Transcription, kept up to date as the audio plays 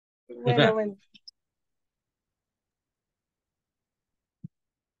Bueno, bueno.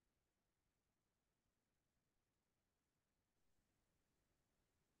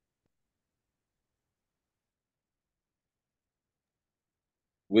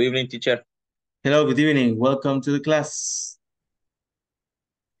 Good evening, teacher. Hello, good evening. Welcome to the class.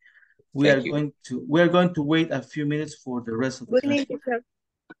 Thank you. We are going to wait a few minutes for the rest of the Good class. evening, teacher.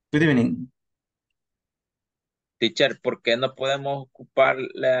 Good evening. Teacher, ¿por qué no podemos ocupar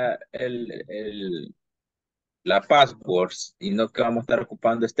la passwords y no que vamos a estar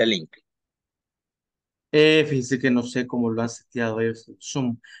ocupando este link? Fíjese que no sé cómo lo han seteado ellos en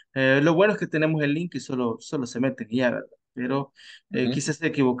Zoom. Lo bueno es que tenemos el link y solo se meten y ya, ¿verdad? Pero Ujú. quizás se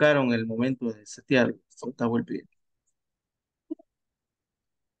equivocaron en el momento de setear. Está volviendo.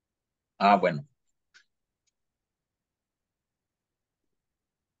 Ah, bueno.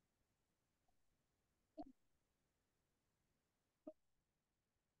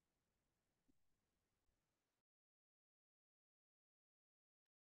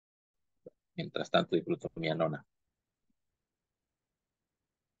 Mientras tanto, disfruto mi anona.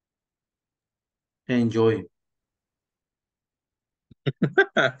 Enjoy.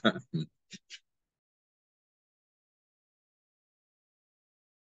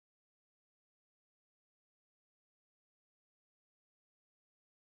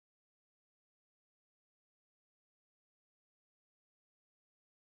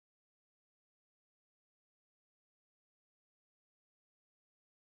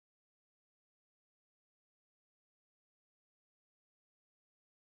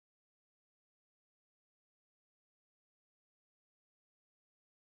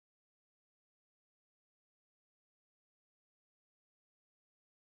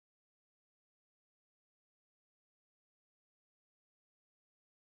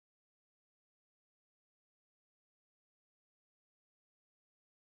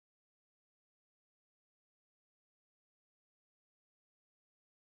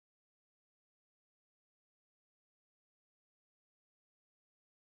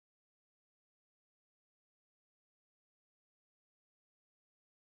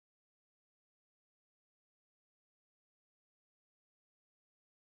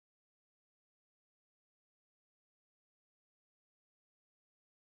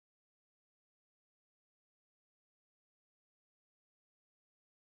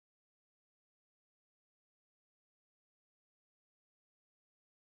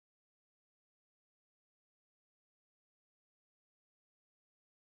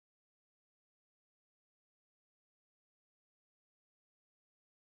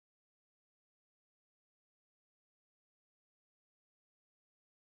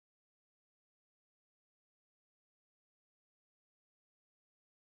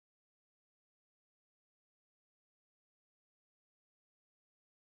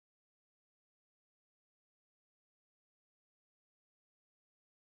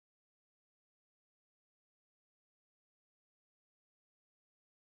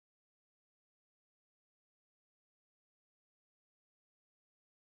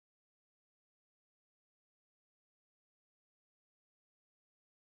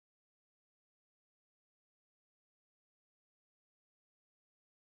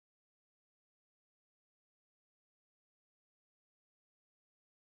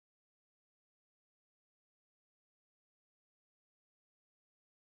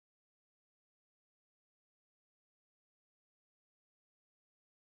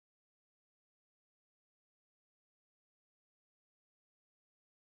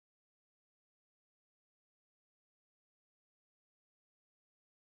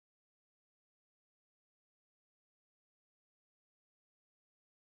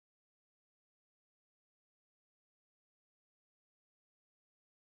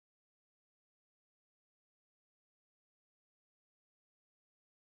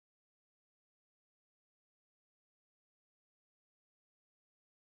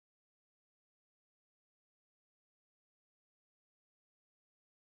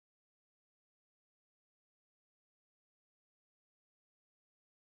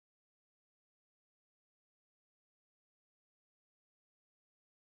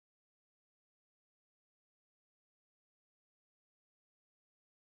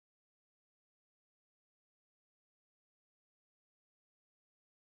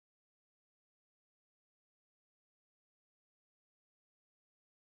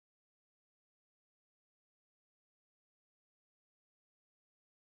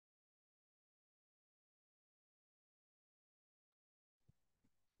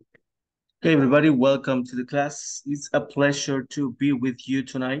 Okay, everybody, welcome to the class. It's a pleasure to be with you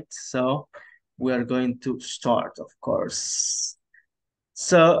tonight. So we are going to start, of course.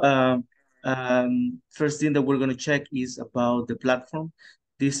 So first thing that we're going to check is about the platform.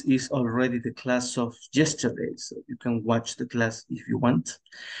 This is already the class of yesterday, so you can watch the class if you want.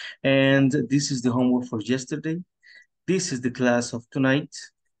 And this is the homework for yesterday. This is the class of tonight.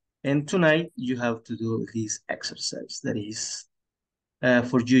 And tonight you have to do this exercise. That is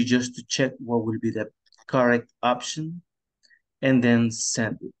for you just to check what will be the correct option and then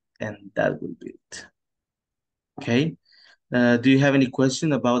send it. And that will be it. Okay. Do you have any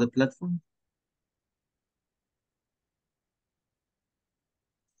question about the platform?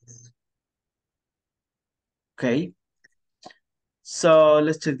 Okay. So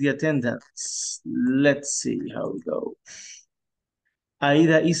let's check the attendance. Let's see how we go.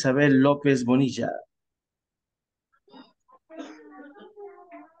 Aida Isabel López Bonilla.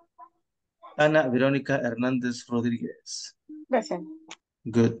 Ana Verónica Hernández Rodríguez. Present.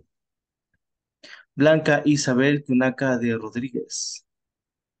 Good. Blanca Isabel Tunaca de Rodríguez.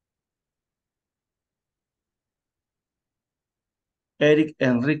 Eric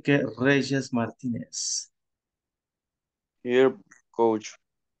Enrique Reyes Martínez. Here, coach.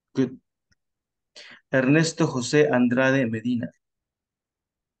 Good. Ernesto José Andrade Medina.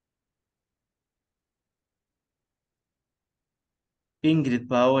 Ingrid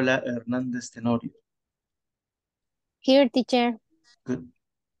Paola Hernández Tenorio. Here, teacher. Good.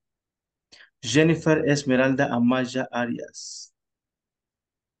 Jennifer Esmeralda Amaya Arias.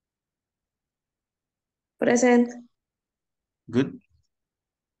 Present. Good.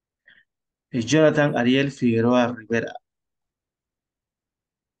 Jonathan Ariel Figueroa Rivera.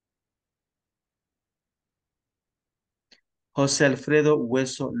 José Alfredo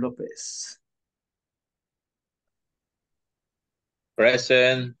Hueso López.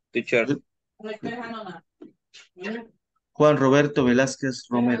 Present, teacher. Good. Juan Roberto Velázquez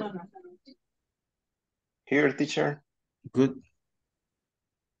Romero. Here, teacher. Good.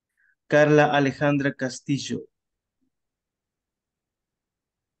 Carla Alejandra Castillo.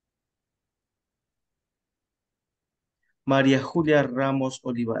 María Julia Ramos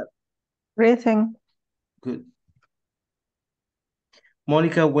Olivar. Present. Good.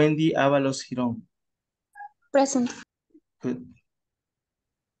 Mónica Wendy Ábalos Girón. Present. Good.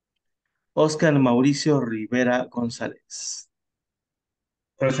 Oscar Mauricio Rivera González.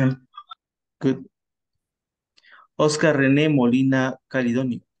 Present. Good. Oscar René Molina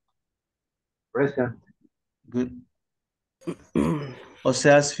Calidonio. Present. Good.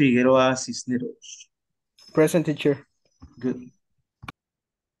 Oseas Figueroa Cisneros. Present, teacher. Good.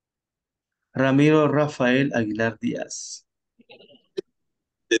 Ramiro Rafael Aguilar Díaz.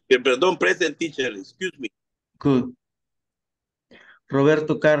 Perdón, present teacher, excuse me. Good.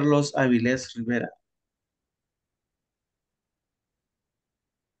 Roberto Carlos Avilés Rivera.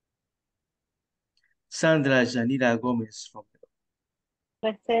 Sandra Yanira Gómez Romero.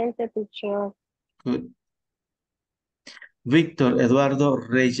 Present, teacher. Good. Víctor Eduardo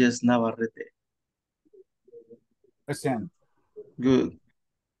Reyes Navarrete. Present. Good.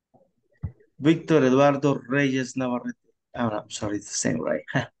 Víctor Eduardo Reyes Navarrete. Oh, no, I'm sorry, it's the same, right?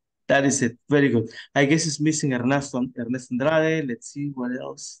 That is it. Very good. I guess it's missing Ernesto Andrade. Let's see what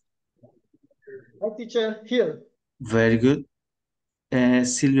else. Hi, teacher, here. Very good.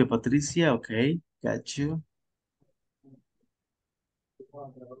 Silvia Patricia, okay, got you.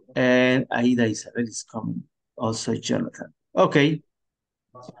 And Aida Isabel is coming. Also Jonathan. Okay.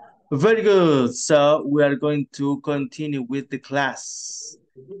 Very good. So we are going to continue with the class.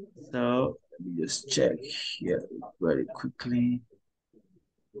 So let me just check here very quickly.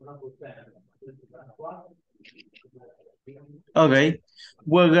 Okay,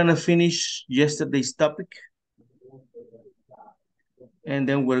 we're gonna finish yesterday's topic. And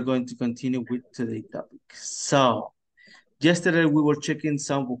then we're going to continue with today's topic. So yesterday we were checking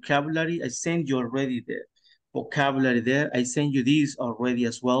some vocabulary. I sent you already the vocabulary there. I sent you these already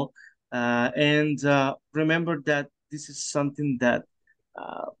as well. Remember that this is something that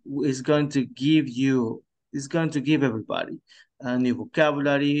is going to give everybody new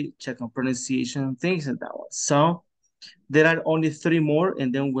vocabulary, check on pronunciation, things like that one. So there are only 3 more,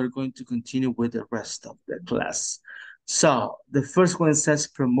 and then we're going to continue with the rest of the class. So the first one says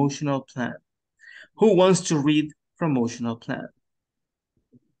promotional plan. Who wants to read promotional plan?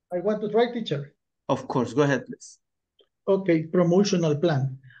 I want to try, teacher. Of course, go ahead, please. Okay, promotional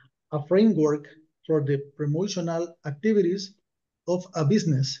plan. A framework for the promotional activities of a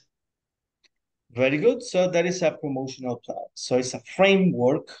business. Very good. So that is a promotional plan. So it's a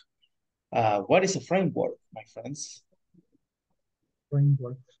framework. What is a framework, my friends?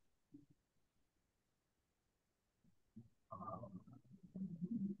 Framework.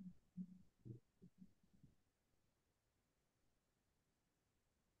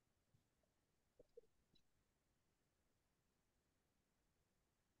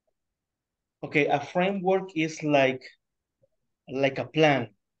 Okay, a framework is like a plan,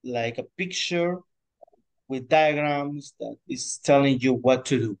 like a picture with diagrams that is telling you what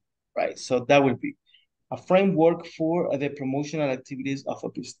to do, right? So that will be a framework for the promotional activities of a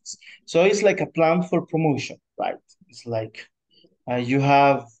business. So it's like a plan for promotion, right? It's like you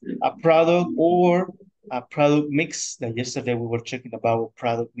have a product or a product mix that yesterday we were checking about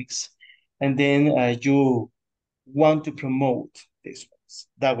product mix, and then you want to promote this ones.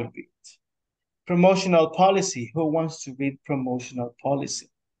 That would be it. Promotional policy. Who wants to read promotional policy?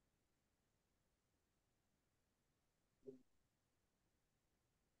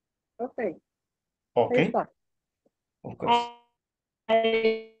 Okay. Okay, Start. of course.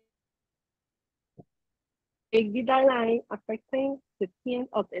 A guideline affecting the theme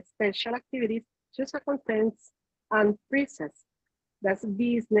of the special activities, user contents, and process. That's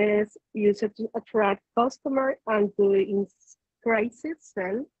business used to attract customers and to increase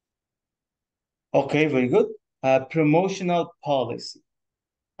sales. Okay, very good. Promotional policy.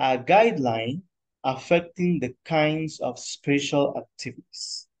 A guideline affecting the kinds of special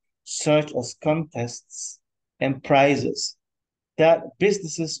activities, such as contests and prizes that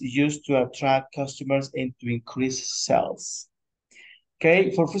businesses use to attract customers and to increase sales.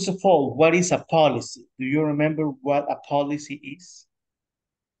 Okay, for first of all, what is a policy? Do you remember what a policy is?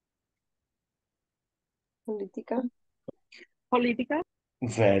 Política. Política.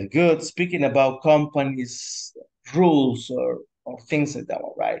 Very good. Speaking about companies, rules or things like that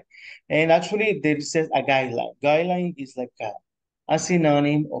one, right? And actually, there is a guideline. Guideline is like a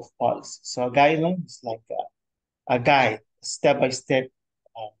synonym of policy. So a guideline is like a guide, step-by-step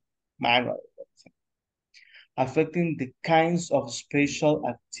manual, affecting the kinds of special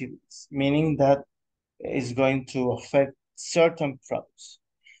activities, meaning that it's going to affect certain products,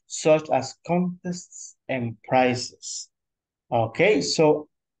 such as contests and prizes. Okay, so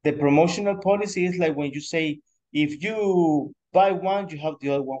the promotional policy is like when you say, if you buy one, you have the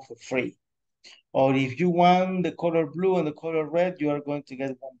other one for free. Or if you want the color blue and the color red, you are going to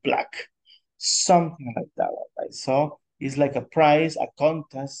get one black. Something like that, right? So it's like a prize, a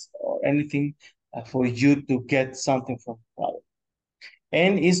contest, or anything for you to get something from the product.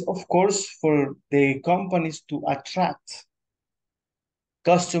 And is of course for the companies to attract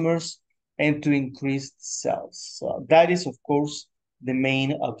customers and to increase sales. So that is of course the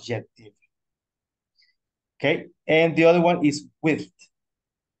main objective. Okay, and the other one is with.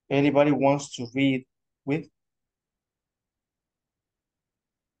 Anybody wants to read with?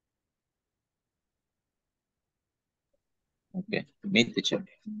 Okay, me teacher.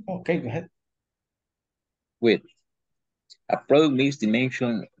 Okay, go ahead. With a product mix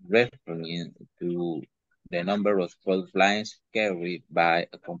dimension referring to the number of product lines carried by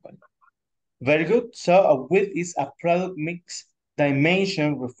a company. Very good. So a width is a product mix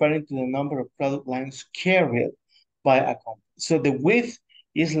dimension referring to the number of product lines carried by a company. So the width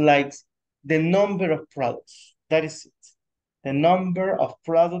is like the number of products. That is it. The number of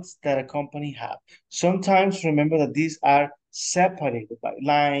products that a company have. Sometimes remember that these are separated by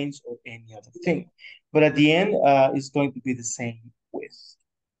lines or any other thing. But at the end, it's going to be the same width.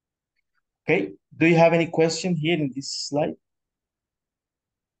 Okay. Do you have any question here in this slide?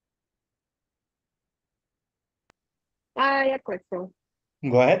 I have a question.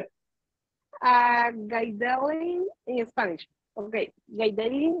 Go ahead. Guideline en Spanish. Ok,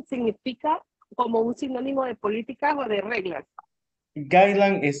 guideline significa como un sinónimo de políticas o de reglas.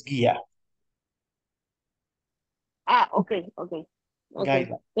 Guideline es guía. Ok.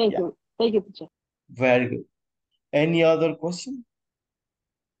 Guideline. Thank you, teacher. Very good. Any other question?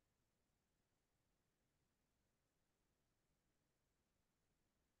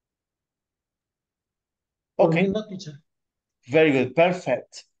 Okay. No, teacher. Very good.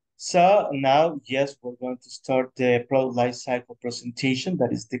 Perfect. So now, yes, we're going to start the product life cycle presentation.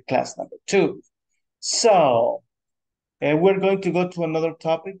 That is the class number 2. So we're going to go to another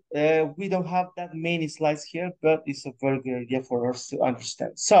topic. We don't have that many slides here, but it's a very good idea for us to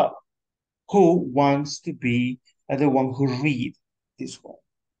understand. So who wants to be the one who read this one?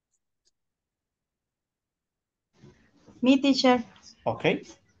 Me, teacher. Okay.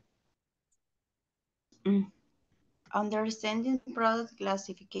 Understanding product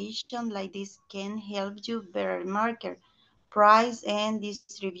classification like this can help you better market, price, and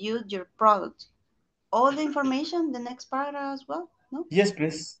distribute your product. All the information, the next paragraph as well, no? Yes,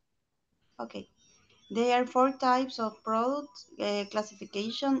 please. Okay. There are 4 types of product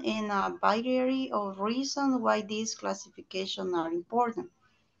classification and a variety of reasons why these classifications are important.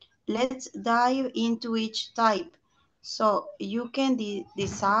 Let's dive into each type so you can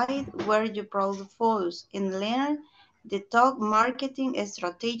decide where your product falls and learn the top marketing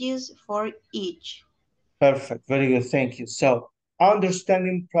strategies for each. Perfect, very good, thank you. So,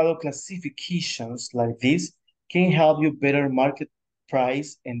 understanding product classifications like this can help you better market,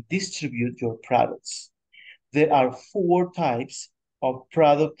 price, and distribute your products. There are 4 types of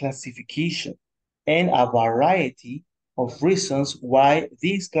product classification and a variety of reasons why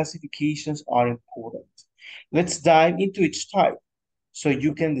these classifications are important. Let's dive into each type so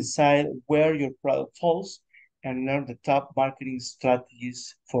you can decide where your product falls and learn the top marketing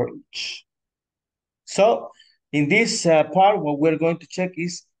strategies for each. So in this part, what we're going to check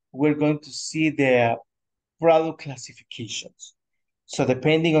is we're going to see the product classifications. So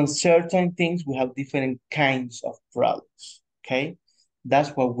depending on certain things, we have different kinds of products, okay?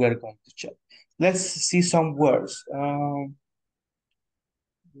 That's what we're going to check. Let's see some words.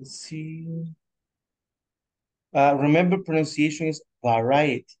 Let's see. Remember, pronunciation is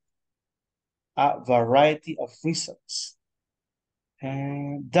variety. A variety of reasons.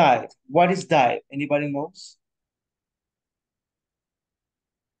 And dive. What is dive? Anybody knows?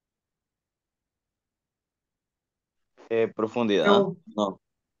 Profundidad. No.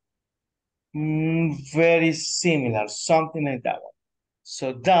 Very similar, something like that one.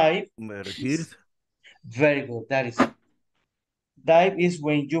 So dive. Sumergirse. Very good. That is it. Dive is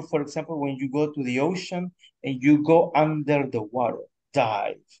when you, for example, when you go to the ocean and you go under the water.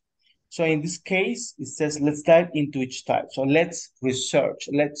 Dive. So in this case, it says, let's dive into each type. So let's research,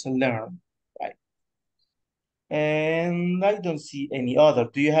 let's learn, right? And I don't see any other.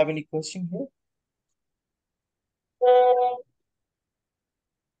 Do you have any question here?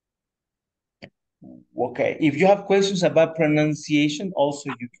 Okay, if you have questions about pronunciation, also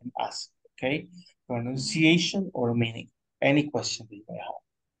you can ask, okay? Pronunciation or meaning, any question that you may have.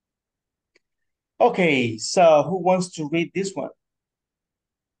 Okay, so who wants to read this one?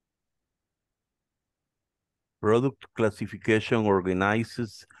 Product classification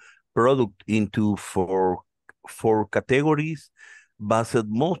organizes product into four categories based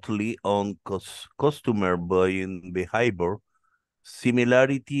mostly on customer buying behavior,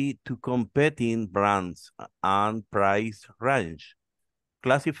 similarity to competing brands, and price range.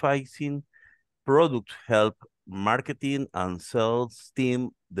 Classifying products help marketing and sales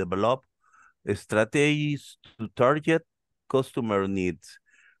team develop strategies to target customer needs.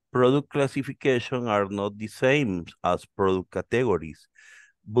 Product classification are not the same as product categories,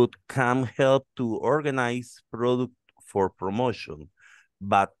 but can help to organize product for promotion.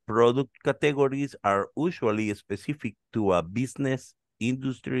 But product categories are usually specific to a business,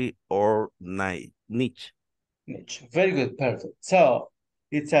 industry, or niche. Niche. Very good, perfect. So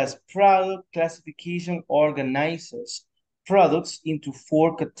it says product classification organizes products into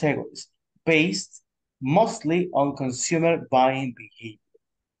 4 categories based mostly on consumer buying behavior.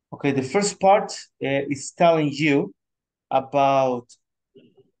 Okay, the first part is telling you about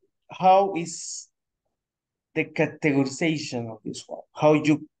how is the categorization of this one, how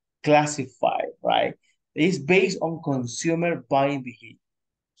you classify, right? It's based on consumer buying behavior.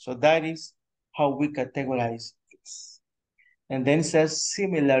 So that is how we categorize this. And then it says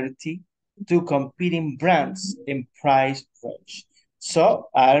similarity to competing brands in price range. So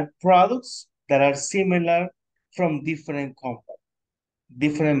are products that are similar from different companies,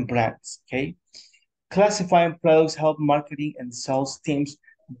 different brands, okay? Classifying products help marketing and sales teams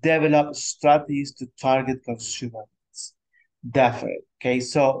develop strategies to target consumer needs. Definitely. Okay,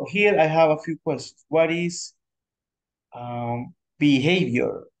 so here I have a few questions. What is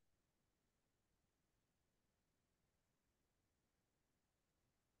behavior?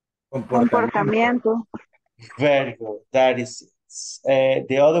 Comportamiento. Very good. That is it.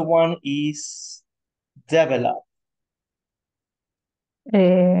 The other one is develop.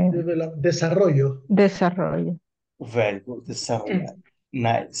 Desarrollo. Desarrollo. Very good. Desarrollar.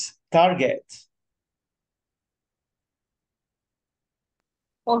 Nice. Target.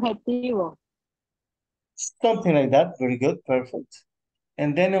 Objetivo. Something like that. Very good. Perfect.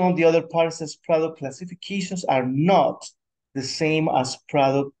 And then on the other part, it says product classifications are not the same as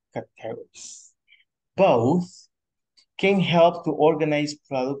product categories. Both can help to organize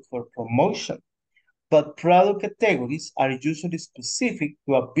product for promotion, but product categories are usually specific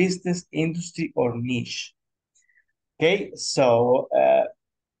to a business, industry, or niche. Okay, so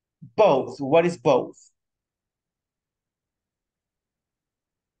both. What is both?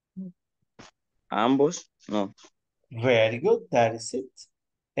 Ambos. No. Very good, that is it.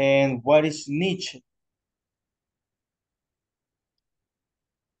 And what is niche?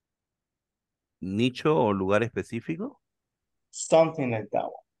 Nicho o lugar específico. Something like that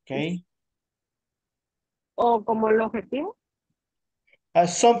one, okay? O como el objetivo.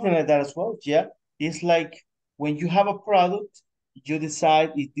 Something like that as well, yeah. It's like when you have a product, you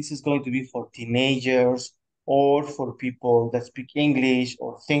decide if this is going to be for teenagers or for people that speak English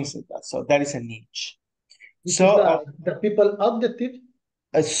or things like that. So that is a niche. This So is the people objective.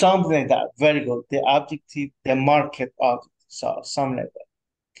 something like that. Very good. The objective, the market objective. So something like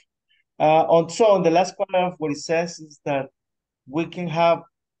that. So on the last paragraph, what it says is that we can have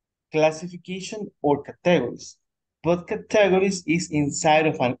classification or categories, but categories is inside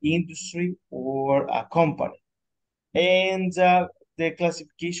of an industry or a company. And the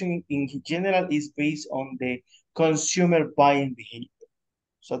classification in general is based on the consumer buying behavior.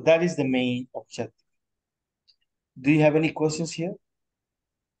 So that is the main objective. Do you have any questions here?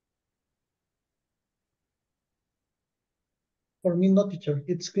 For me, no, teacher.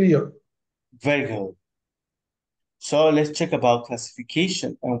 It's clear. Very good. So let's check about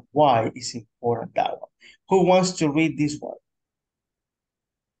classification and why it's important, that one. Who wants to read this one?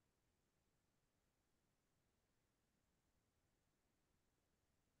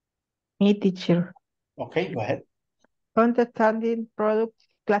 Me, teacher. Okay, go ahead. Understanding product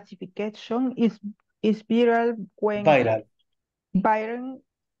classification is viral Viral.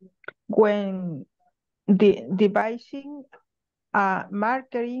 when devising a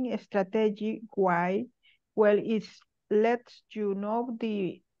marketing strategy. Why? Well, it lets you know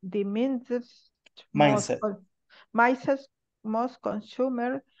the Mindset. most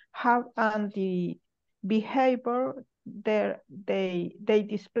consumer have and the behavior they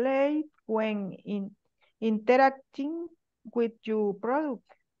display when interacting with your product.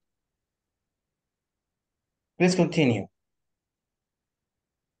 Let's continue.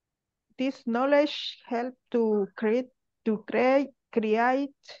 This knowledge helps to create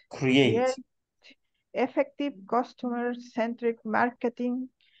effective customer-centric marketing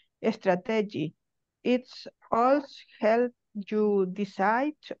strategy. It's also help you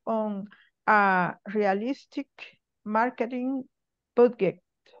decide on a realistic marketing budget.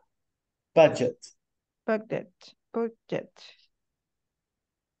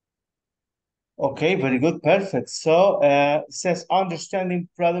 Okay, very good, perfect. So it says understanding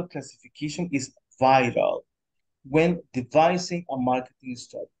product classification is vital when devising a marketing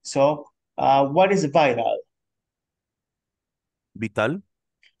strategy. So what is vital? Vital.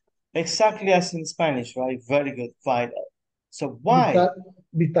 Exactly as in Spanish, right? Very good, vital. So why?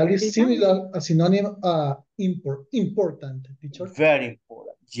 Vital is similar, a synonym, important, teacher. Very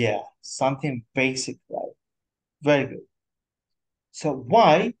important, yeah. Something basic, right? Very good. So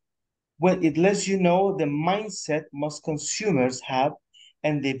why? Well, it lets you know the mindset most consumers have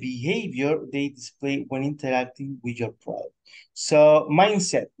and the behavior they display when interacting with your product. So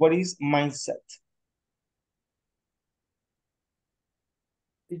mindset, what is mindset?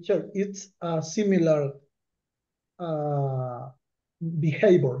 Teacher, it's a similar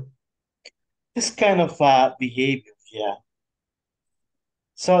behavior. This kind of behavior, yeah.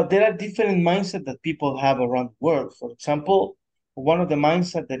 So there are different mindset that people have around the world. For example, one of the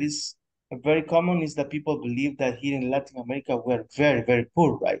mindset that is very common is that people believe that here in Latin America, we're very, very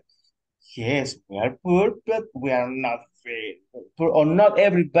poor, right? Yes, we are poor, but we are not very, very poor, or not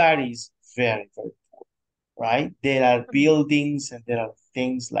everybody is very, very poor, right? There are buildings and there are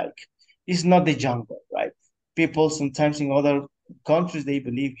things like, it's not the jungle, right? People sometimes in other countries, they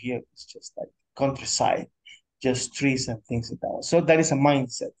believe here it's just like countryside, just trees and things like that. So that is a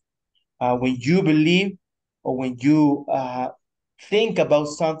mindset. When you believe or when you think about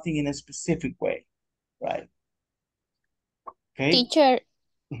something in a specific way, right? Okay. Teacher,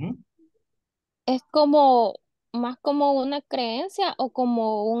 ¿es como más como una creencia o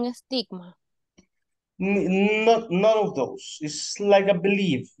como un estigma? None of those. It's like a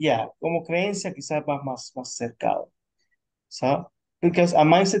belief, yeah. Como creencia quizás va más cercado. So, because a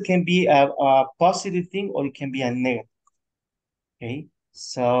mindset can be a positive thing or it can be a negative. Okay.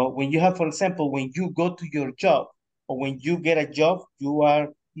 So when you have, for example, when you go to your job or when you get a job, you are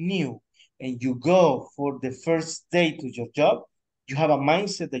new and you go for the first day to your job, you have a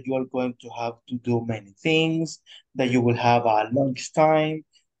mindset that you are going to have to do many things, that you will have a lunch time,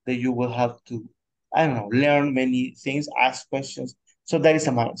 that you will have to, I don't know, learn many things, ask questions. So that is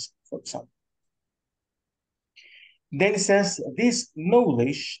a mindset, for example. Then it says this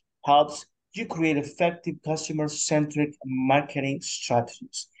knowledge helps you create effective customer-centric marketing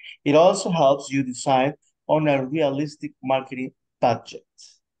strategies. It also helps you decide on a realistic marketing budget.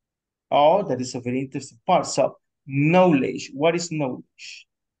 Oh, that is a very interesting part. So, knowledge. What is knowledge?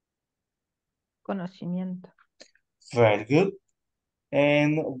 Conocimiento. Very good.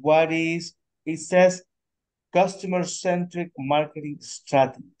 And what is, it says, customer-centric marketing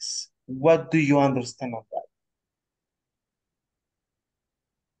strategies. What do you understand of that?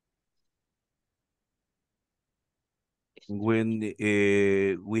 when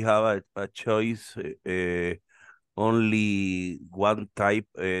we have a choice, only one type,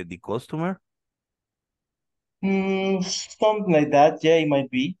 the customer? Something like that, yeah, it might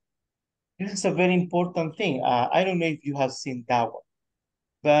be. This is a very important thing. I don't know if you have seen that one,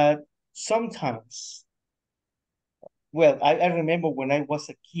 but sometimes, well, I remember when I was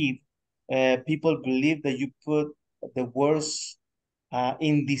a kid, people believed that you put the words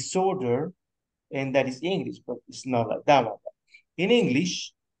in disorder, and that is English, but it's not like that one. In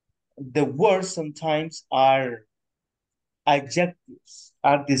English, the words sometimes are adjectives,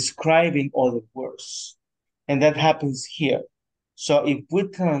 are describing other words, and that happens here. So if we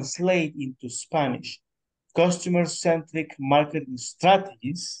translate into Spanish, customer-centric marketing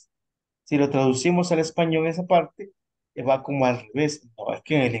strategies, si lo traducimos al español esa parte, va como al revés. No, es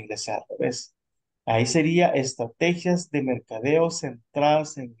que en el inglés es al revés. Ahí sería estrategias de mercadeo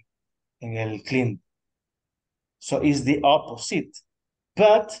centradas en el cliente. So it's the opposite.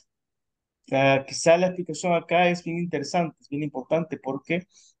 But quizá la explicación acá es bien interesante, es bien importante porque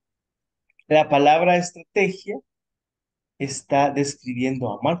la palabra estrategia está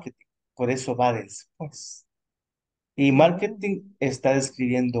describiendo a marketing, por eso va después. Y marketing está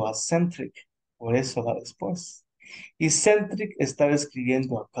describiendo a centric, por eso va después. Y centric está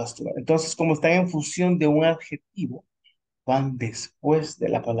describiendo a customer. Entonces, como están en función de un adjetivo, van después de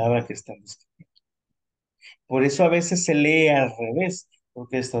la palabra que están describiendo. Por eso a veces se lee al revés,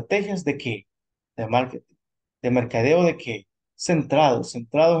 porque estrategias de qué? De marketing. De mercadeo de qué? Centrados en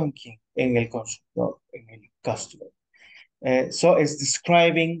quién? En el consumidor, en el customer. So it's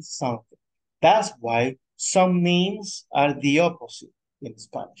describing something. That's why some names are the opposite in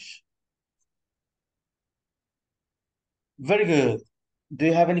Spanish. Very good. Do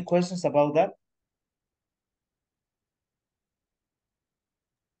you have any questions about that?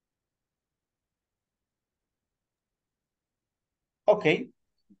 Okay.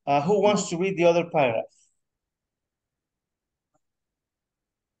 Who wants to read the other paragraph?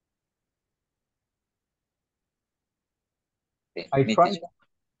 I tried.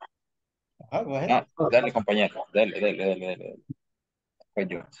 Go ahead. Dale, compañero. Dale. Pues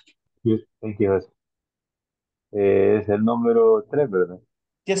yo. Yes, thank you. Es el número 3, ¿verdad?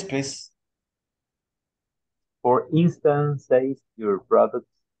 Yes, please. For instance, says your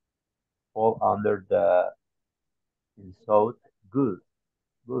products fall under the insult goods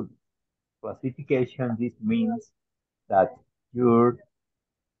classification. This means that you'll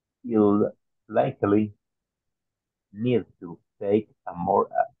likely need to take a more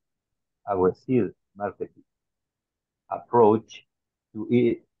aggressive marketing approach to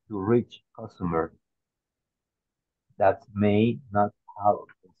reach customers that may not have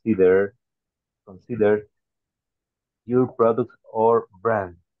considered your products or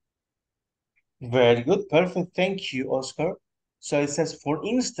brand. Very good. Perfect. Thank you, Oscar. So it says, for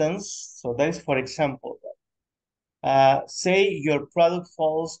instance, so that is for example. Say your product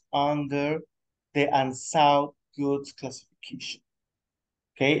falls under the unsold goods classification.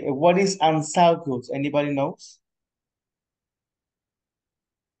 Okay, what is unsold goods? Anybody knows?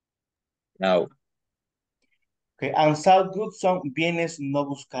 No. Okay, unsold goods son bienes no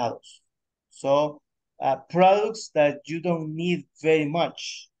buscados. So, products that you don't need very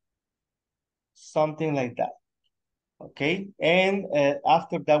much. Something like that. Okay, and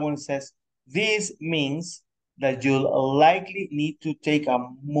after that one says, this means that you'll likely need to take a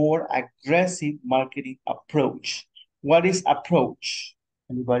more aggressive marketing approach. What is approach?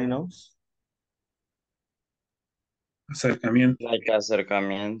 Anybody knows? Acercamiento. Like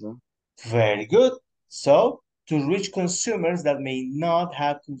acercamiento. Very good. So, to reach consumers that may not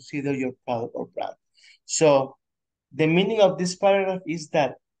have considered your product or brand. So, the meaning of this paragraph is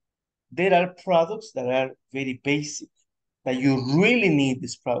that there are products that are very basic, that you really need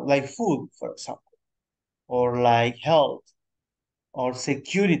this product, like food, for example, or like health, or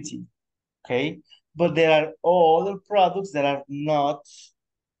security, okay? But there are other products that are not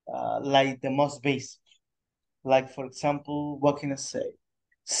like the most basic. Like, for example, what can I say?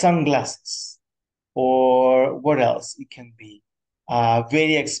 Sunglasses, or what else? It can be a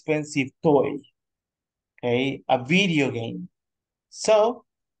very expensive toy, okay? A video game. So,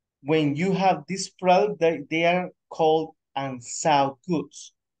 when you have this product, they are called unsold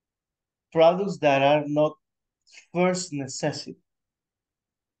goods. Products that are not first necessity,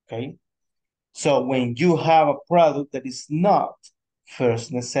 okay? So when you have a product that is not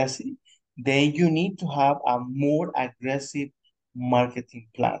first necessity, then you need to have a more aggressive marketing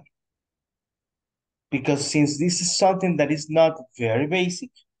plan. Because since this is something that is not very basic,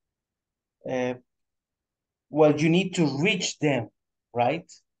 well, you need to reach them, right?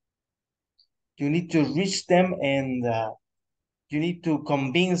 You need to reach them and you need to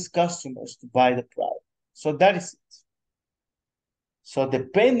convince customers to buy the product. So that is it. So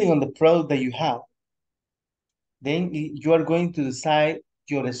depending on the product that you have, then you are going to decide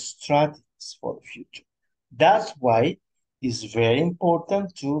your strategies for the future. That's why it's very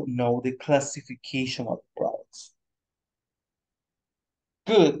important to know the classification of products.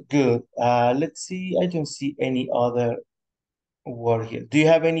 Good, good. Let's see. I don't see any other word here. Do you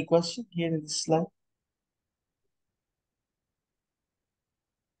have any question here in this slide?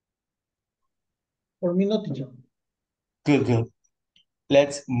 For me, not teacher. Good, good.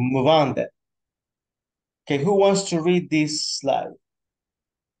 Let's move on then. Okay, who wants to read this slide?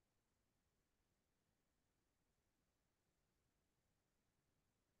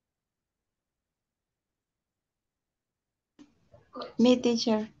 Me,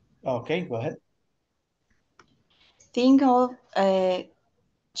 teacher. Okay, go ahead. Think of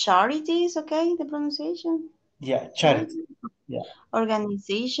charities, okay, the pronunciation? Yeah, charity. Yeah.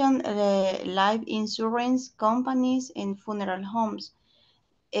 Organization, life insurance companies, and funeral homes.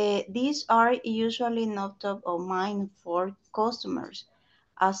 These are usually not top of mind for customers.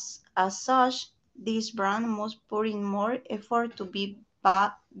 As such, this brand must put in more effort to be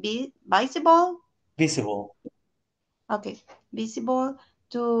visible. Visible. Okay, visible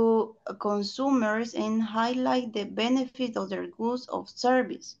to consumers and highlight the benefit of their goods or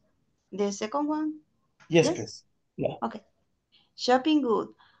service. The second one? Yes, please. Yeah. Okay. Shopping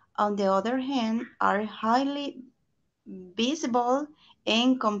goods, on the other hand, are highly visible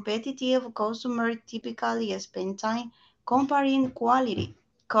and competitive. Customers typically spend time comparing quality,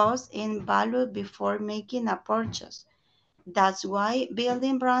 cost, and value before making a purchase. That's why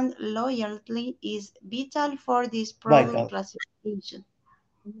building brand loyalty is vital for this product classification.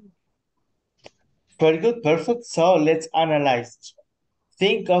 Very good, perfect. So let's analyze this one.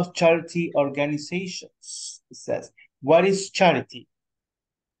 Think of charity organizations. It says, what is charity?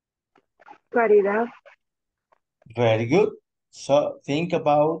 Caridad. Very good. So think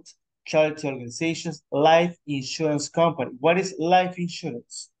about charity organizations, life insurance company. What is life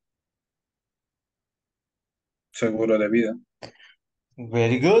insurance? Seguro de vida.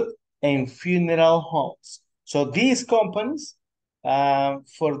 Very good. And funeral homes. So these companies,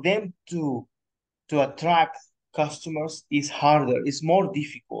 for them to attract customers is harder, it's more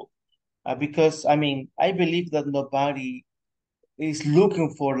difficult. Because, I mean, I believe that nobody is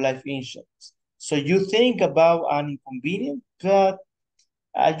looking for life insurance. So you think about an inconvenience, but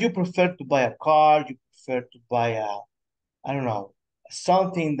you prefer to buy a car, you prefer to buy I don't know,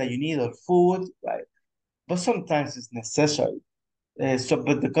 something that you need or food, right? But sometimes it's necessary.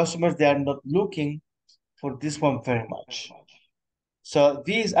 But the customers, they are not looking for this one very much. So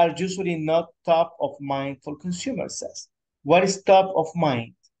these are usually not top of mind for consumers. Says. What is top of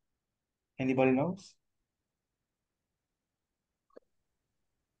mind? Anybody knows?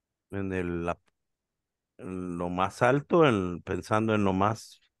 En lo más alto, pensando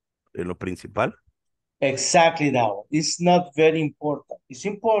en lo principal. Exactly that one. It's not very important. It's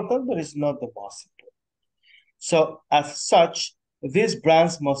important, but it's not the most important. So as such, these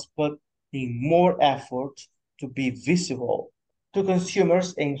brands must put in more effort to be visible to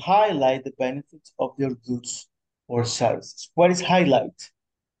consumers and highlight the benefits of their goods or services. What is highlight?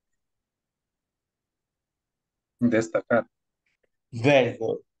 Destacar. Very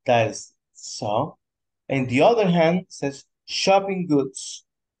good. That is so. And the other hand says shopping goods,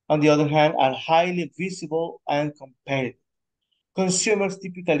 on the other hand, are highly visible and competitive. Consumers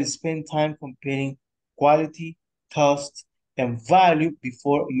typically spend time comparing quality, cost, and value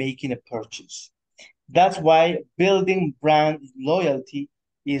before making a purchase. That's why building brand loyalty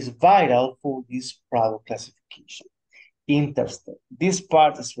is vital for this product classification. Interesting. This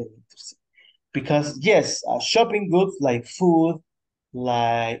part is very interesting because yes, shopping goods like food,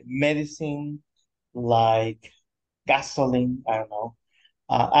 like medicine, like gasoline, I don't know,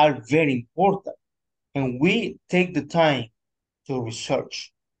 are very important. And we take the time to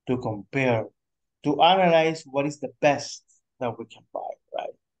research, to compare, to analyze what is the best that we can buy, right?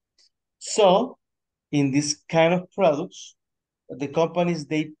 So in this kind of products, the companies,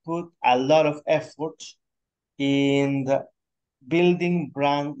 they put a lot of effort in building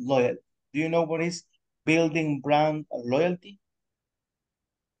brand loyalty. Do you know what is building brand loyalty?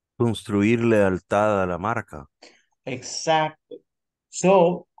 Construir lealtad a la marca. Exactly.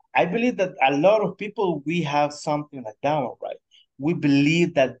 So I believe that a lot of people, we have something like that one, right? We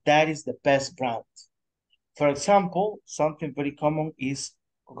believe that that is the best brand. For example, something very common is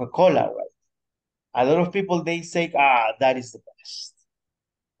Coca-Cola, right? A lot of people, they say, that is the best.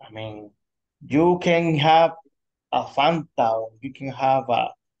 I mean, you can have a Fanta, or you can have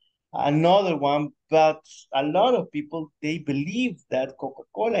another one, but a lot of people, they believe that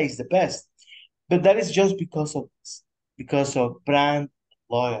Coca-Cola is the best. But that is just because of this, because of brand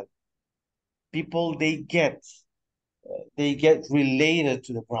loyalty. People, they get related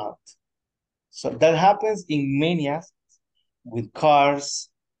to the brand. So that happens in many aspects, with cars,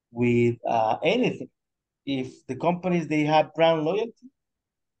 with anything. If the companies, they have brand loyalty,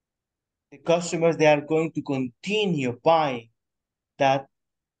 the customers, they are going to continue buying that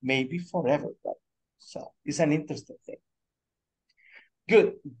maybe forever. Right? So it's an interesting thing.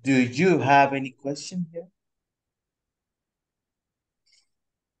 Good. Do you have any question here?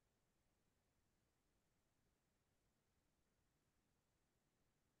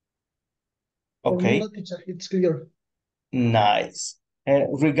 Okay. No, teacher, it's clear. Nice.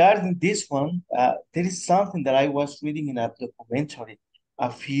 Regarding this one, there is something that I was reading in a documentary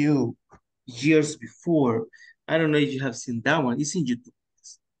a few years before. I don't know if you have seen that one. It's in YouTube.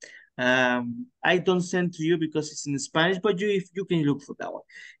 I don't send to you because it's in Spanish, but if you can look for that one.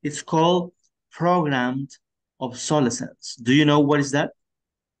 It's called programmed obsolescence. Do you know what is that?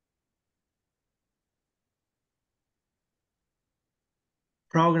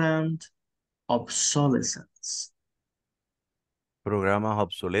 Programmed obsolescence. ¿Programas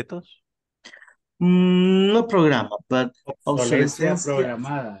obsoletos? No programa, but Obsolescencia obsolescencia.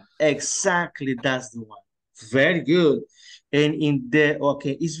 programada. Exactly, that's the one. Very good. And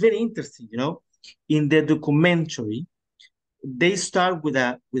okay, it's very interesting, you know. In the documentary, they start with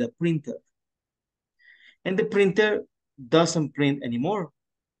a printer. And the printer doesn't print anymore.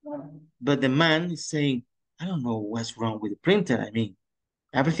 But the man is saying, I don't know what's wrong with the printer. I mean,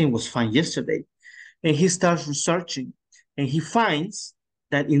 everything was fine yesterday. And he starts researching and he finds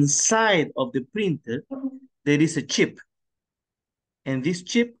that inside of the printer, there is a chip. And this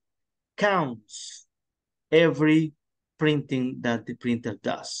chip counts every printing that the printer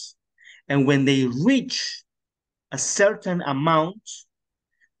does. And when they reach a certain amount,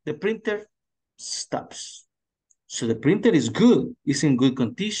 the printer stops. So the printer is good, it's in good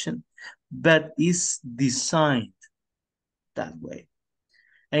condition, but it's designed that way.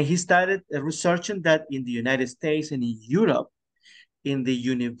 And he started researching that in the United States and in Europe, in the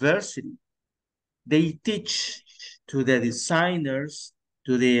university, they teach to the designers,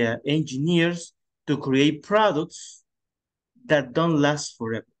 to the engineers to create products that don't last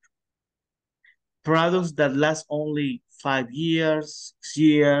forever. Products that last only 5 years, 6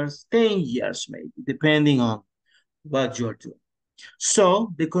 years, 10 years maybe, depending on what you're doing.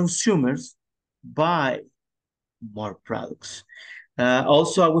 So the consumers buy more products.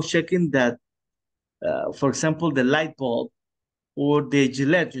 Also, I was checking that, for example, the light bulb or the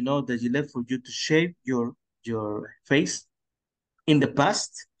Gillette, you know, the Gillette for you to shave your face. In the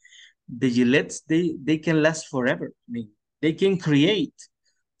past, the Gillettes, they can last forever. I mean, they can create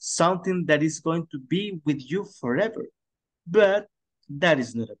something that is going to be with you forever, but that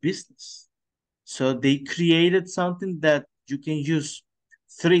is not a business. So they created something that you can use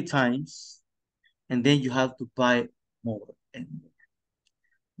 3 times, and then you have to buy more and more.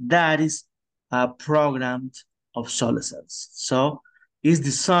 That is a programmed obsolescence. So it's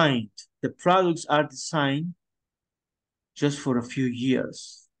designed, the products are designed just for a few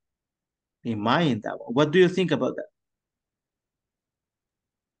years. Imagine that one. What do you think about that?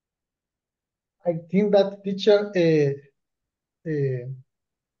 I think that, teacher,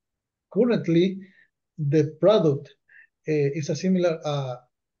 currently the product is a similar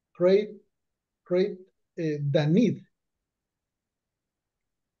create the need.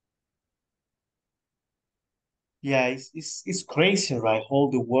 Yeah, it's crazy, right? All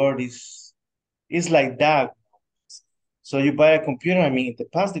the world is like that. So you buy a computer. I mean, in the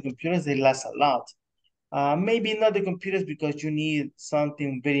past, the computers, they last a lot. Maybe not the computers because you need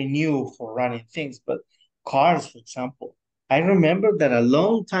something very new for running things, but cars, for example. I remember that a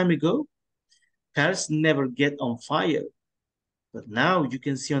long time ago, cars never get on fire. But now you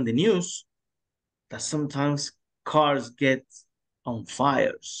can see on the news that sometimes cars get on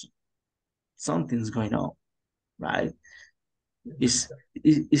fires. Something's going on, right?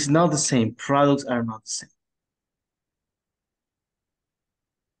 It's not the same. Products are not the same.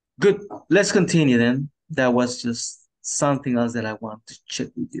 Good. Let's continue then. That was just something else that I want to check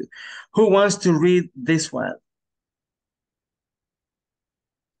with you. Who wants to read this one?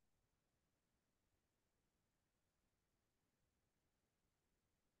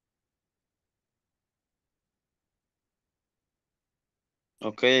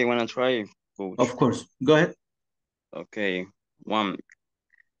 Okay, I wanna try, coach. Of course. Go ahead. Okay, 1.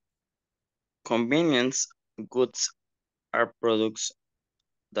 Convenience goods are products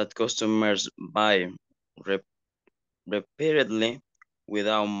that customers buy repeatedly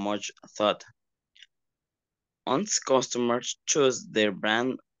without much thought. Once customers choose their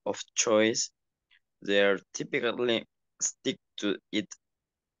brand of choice, they typically stick to it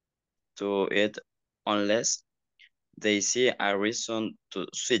unless they see a reason to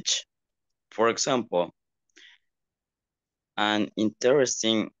switch. For example, an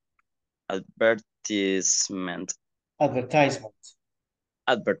interesting advertisement,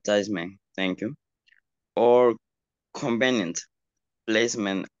 Advertisement. thank you, or convenient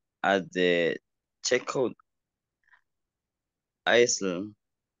placement at the checkout aisle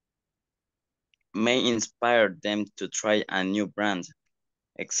may inspire them to try a new brand.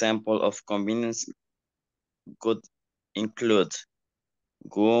 Example of convenience could include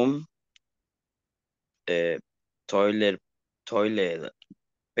gum, uh, toilet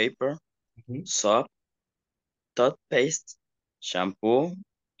paper, Mhm. soap, toothpaste, shampoo,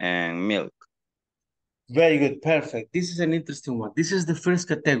 and milk. Very good, perfect. This is an interesting one. This is the first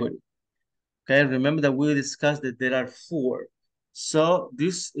category. Okay, remember that we discussed that there are four. So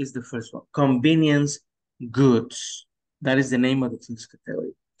this is the first one, convenience goods. That is the name of the first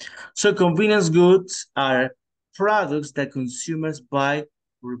category. So convenience goods are products that consumers buy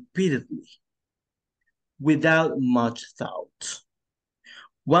repeatedly without much thought.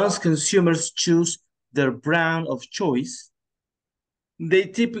 Once consumers choose their brand of choice, they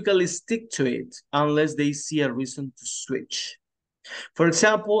typically stick to it unless they see a reason to switch. For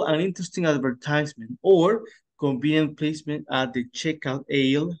example, an interesting advertisement or convenient placement at the checkout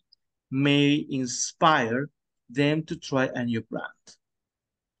aisle may inspire them to try a new brand.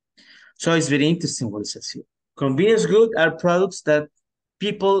 So it's very interesting what it says here. Convenience goods are products that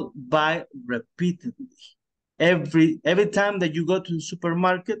people buy repeatedly. Every time that you go to the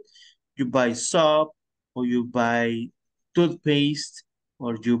supermarket, you buy soap or you buy toothpaste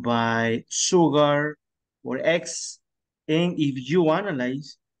or you buy sugar or eggs. And if you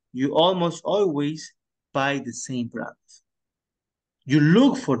analyze, you almost always buy the same brand. You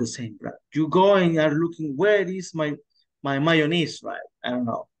look for the same brand. You go and are looking, where is my mayonnaise, right? I don't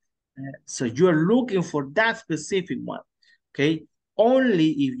know. So you are looking for that specific one, okay? Only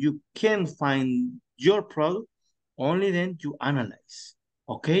if you can find your product, only then you analyze,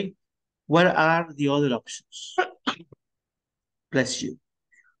 okay? What are the other options? Bless you.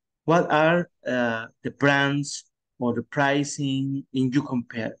 What are the brands or the pricing and you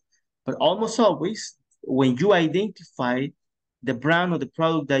compare? But almost always, when you identify the brand or the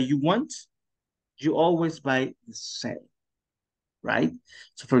product that you want, you always buy the same, right?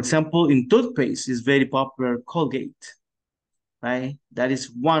 So for example, in toothpaste is very popular Colgate, right? That is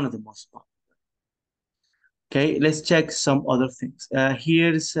one of the most popular. Okay, let's check some other things.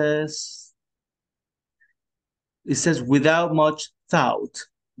 Here it says without much thought.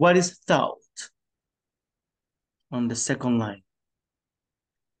 What is thought? On the second line.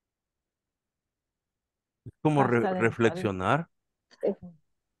 Como Hasta dentro de- reflexionar.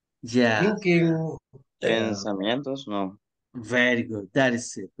 Yeah, Thinking, Pensamientos, no. very good. That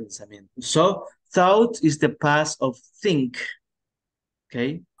is it, pensamiento. So thought is the past of think.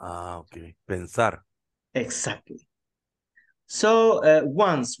 Okay, Ah, ok. Pensar. exactly. So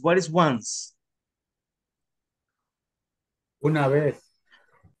once, what is once? una vez,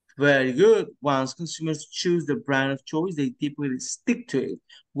 Very good. Once consumers choose the brand of choice, they typically stick to it.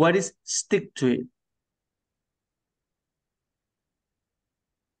 What is stick to it?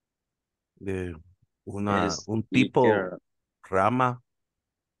 De Es un tipo, rama.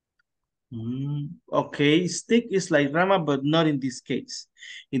 Okay, stick is like rama, but not in this case.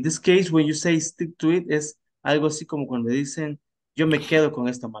 In this case, when you say stick to it, es algo así como cuando dicen, yo me quedo con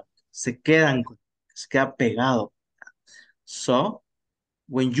esta marca. Se queda pegado. So,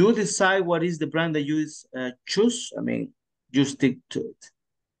 when you decide what is the brand that you choose, I mean, you stick to it.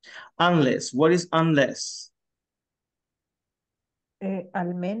 Unless, what is unless?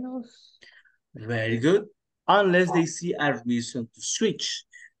 al menos. Very good. Unless they see a reason to switch.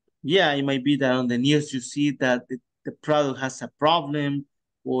 Yeah, it might be that on the news you see that the product has a problem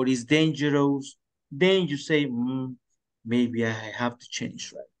or is dangerous. Then you say, maybe I have to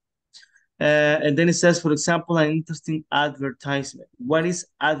change, right? And then it says, for example, an interesting advertisement. What is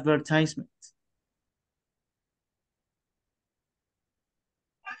advertisement?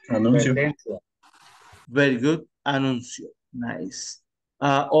 Anuncio. Very good. Anuncio. Nice.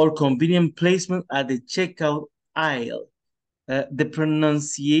 Or convenient placement at the checkout aisle. The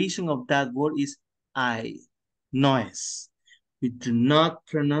pronunciation of that word is I, no es. We do not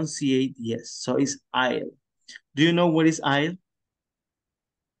pronunciate yes, so it's aisle. Do you know what is aisle?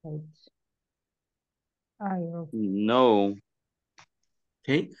 No.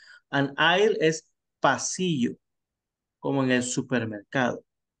 Okay, an aisle is pasillo. como en el supermercado.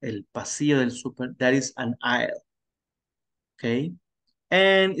 El pasillo del super, that is an aisle. Okay.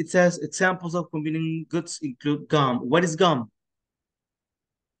 And it says examples of convenient goods include gum. What is gum?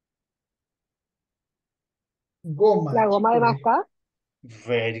 Goma, La goma de chicle. mascar.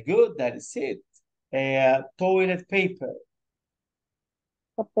 Very good, that is it. Toilet paper.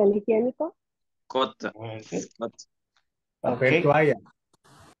 Papel higiénico. Cota. Very good. Cota. Okay.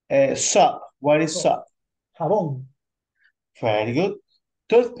 toalla. Soap. What is Oh. soap? Jabón. Very good.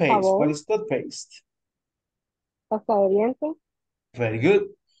 Toothpaste. What Jabón. is toothpaste? Pasta de dientes. Very good.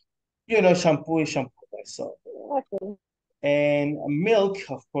 You know, shampoo is shampoo. That's all. Okay. And milk,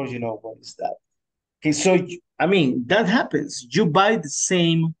 of course, you know what is that. Okay, so I mean that happens. You buy the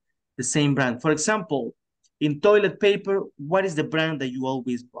same brand. For example, in toilet paper, what is the brand that you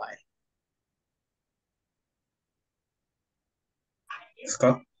always buy?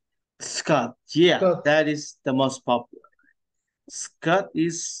 Scott. Scott. Yeah, Scott. that is the most popular. Scott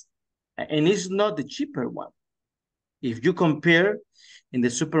is, and it's not the cheaper one. If you compare in the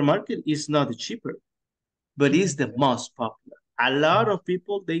supermarket, it's not the cheaper, but it's the most popular. A lot of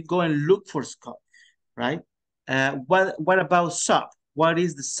people, they go and look for Scott, right? What about soap? What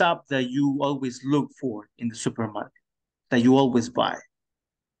is the soap that you always look for in the supermarket, that you always buy?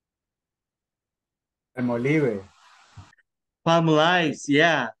 Palmolive. Palmolive,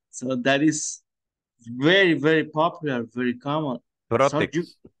 yeah. So that is very, very popular, very common. So you, Protex.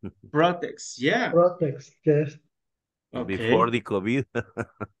 Protex, yeah. Protex, yes. Okay. Before the COVID.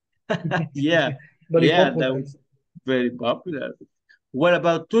 Yeah, Very yeah, that popular. was very popular. What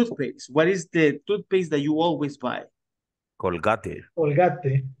about toothpaste? What is the toothpaste that you always buy? Colgate.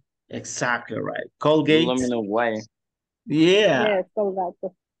 Colgate. Exactly right. Colgate. Let me know why. Yeah. Yes,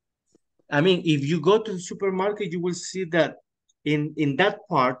 Colgate. I mean, if you go to the supermarket, you will see that in that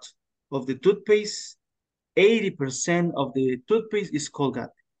part of the toothpaste, 80% of the toothpaste is Colgate.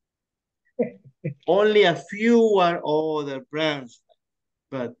 Only a few are other brands,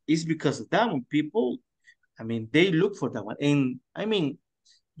 but it's because of that one. People, I mean, they look for that one. And I mean,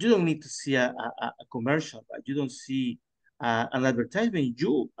 you don't need to see a commercial, right? You don't see an advertisement.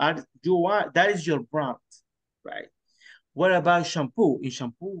 You are, that is your brand, right? What about shampoo? In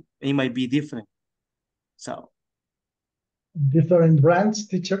shampoo, it might be different. So, Different brands,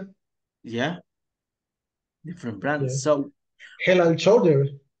 teacher. yeah, different brands. Yes. So, Head and Shoulder.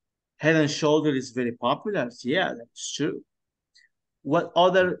 Head and Shoulder is very popular. Yeah, that's true. What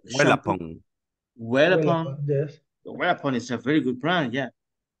other shampoo? Wellapon. Wellapon. Yes. Wellapon is a very good brand, yeah.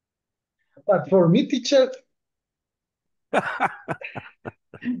 But for me, teacher,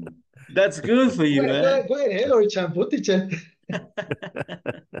 That's good for you, man. go ahead, or shampoo, teacher.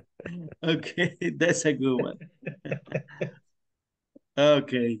 Okay, that's a good one.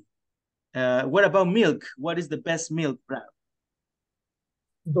 Okay. What about milk? What is the best milk brand?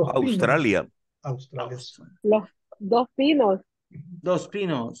 Dos Australia. Pinos. Australia. Los dos pinos. Dos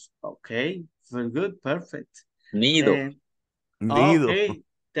Pinos. Okay, very good, perfect. Nido. And, Nido. okay,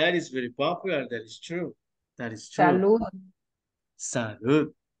 that is very popular. That is true. That is true. Salud. Salud.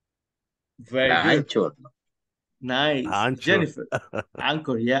 Very La good. Anchor. Nice. Anchor. Jennifer.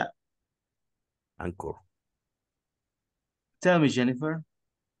 Anchor, yeah. Anchor. Tell me, Jennifer.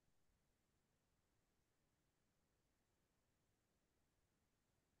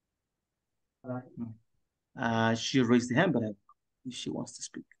 She raised the hand, but I don't know if she wants to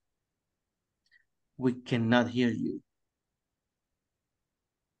speak. We cannot hear you.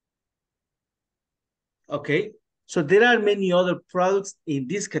 Okay, so there are many other products in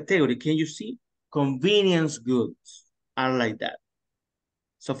this category. Can you see? Convenience goods are like that.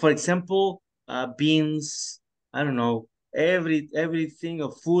 So for example, beans, I don't know, everything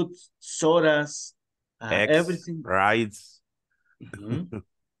of food, sodas, Eggs, everything. rides.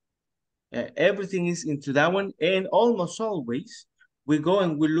 Everything is into that one. And almost always, we go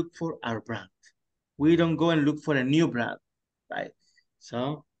and we look for our brand. We don't go and look for a new brand, right?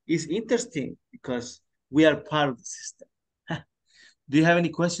 So it's interesting because we are part of the system. Do you have any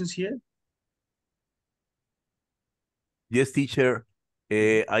questions here? Yes, teacher.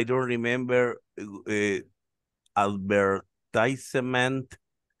 I don't remember advertisement.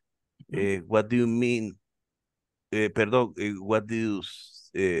 What do you mean? Perdón, what do you,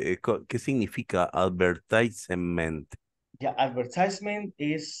 ¿qué significa advertisement? Yeah, advertisement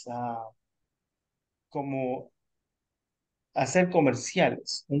is como hacer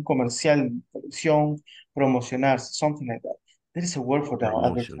comerciales, un comercial, televisión, promocionarse, something like that. There is a word for that,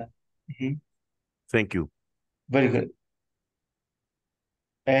 Promotion. advertisement. Thank you. Very good.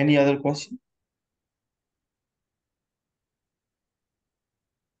 Any other question?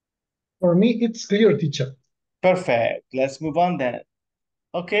 For me, it's clear, teacher. Perfect. Let's move on then.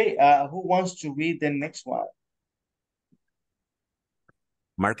 Okay, who wants to read the next one?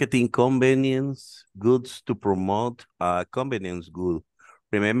 Marketing convenience goods to promote a convenience good.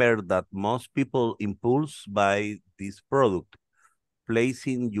 Remember that most people impulse buy this product.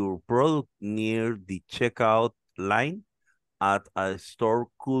 Placing your product near the checkout line at a store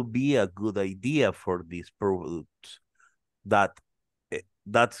could be a good idea for these products.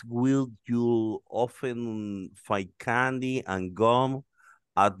 That's will you often find candy and gum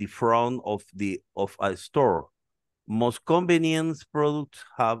at the front of a store. Most convenience products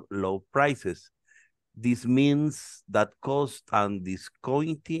have low prices. This means that cost and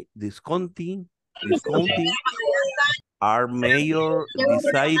discounting are major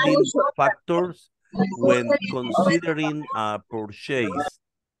deciding factors when considering a purchase.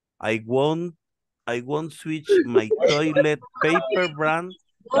 I won't switch my toilet paper brand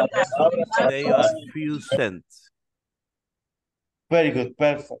to save a few cents. Very good,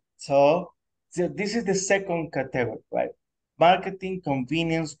 perfect. So this is the second category, right? Marketing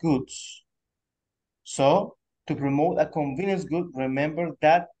convenience goods. So to promote a convenience good, remember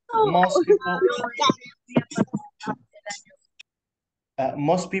that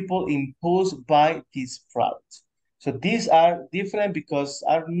most people impulse buy these products. So these are different because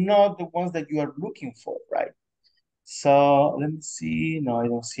are not the ones that you are looking for, right? So let me see. No, I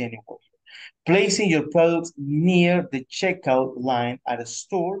don't see any more. Placing your products near the checkout line at a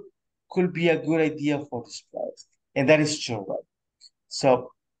store could be a good idea for this product. And that is true, right?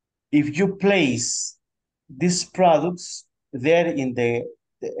 So if you place these products there in the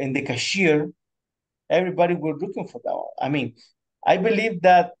cashier, everybody will looking for that one. I mean, I believe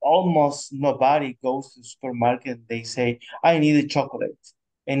that almost nobody goes to the supermarket and they say, I need a chocolate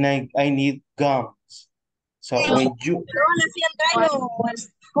and I need gums. So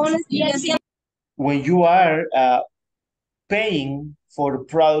when you are paying for the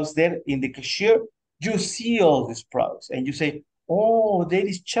products there in the cashier, you see all these products and you say, oh, there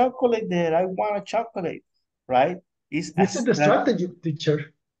is chocolate there. I want a chocolate, right? This is the strategy,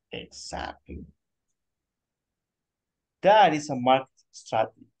 teacher. Exactly. That is a marketing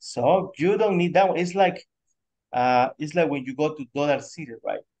strategy. So you don't need that one. It's like when you go to Dollar City,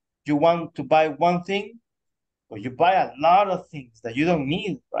 right? You want to buy one thing, or you buy a lot of things that you don't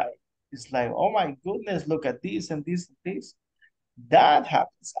need, right? It's like, oh my goodness, look at this and this and this. That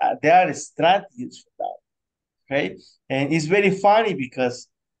happens. There are strategies for that, right? And it's very funny because,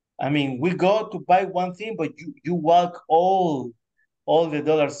 I mean, we go to buy one thing, but you walk all the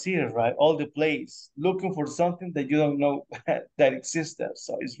Dollar City, right? All the place looking for something that you don't know that exists there.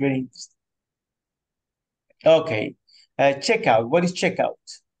 So it's very interesting. Okay, checkout. What is checkout?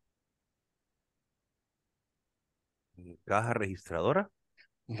 Caja registradora.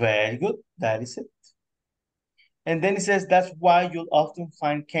 Very good. That is it. And then it says that's why you'll often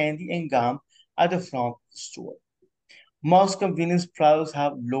find candy and gum at the front of the store. Most convenience products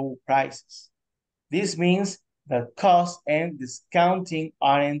have low prices. This means that cost and discounting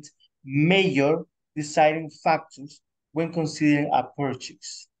aren't major deciding factors when considering a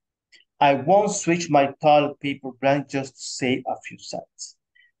purchase. I won't switch my toilet paper brand just to save a few cents.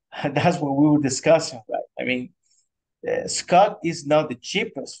 That's what we were discussing, right? I mean, Scott is not the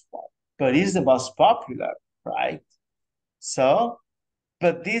cheapest one, but it's the most popular, right? So,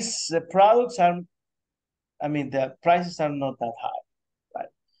 but these products are, I mean, the prices are not that high, right?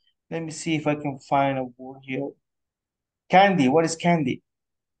 Let me see if I can find a word here. Candy, what is candy?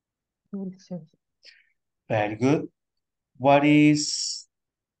 Very good. What is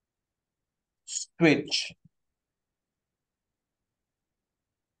switch?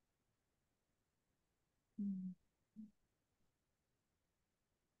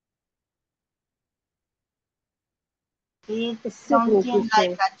 It's something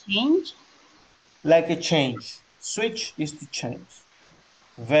like a change. Like a change. Switch is to change.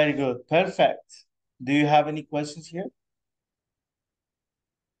 Very good. Perfect. Do you have any questions here?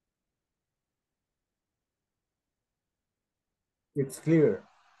 It's clear.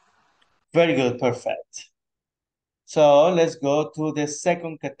 Very good. Perfect. So let's go to the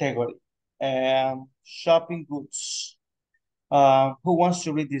second category. Shopping goods. Who wants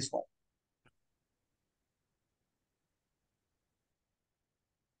to read this one?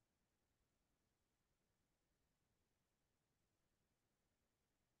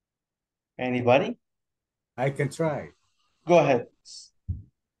 Anybody? I can try. Go ahead.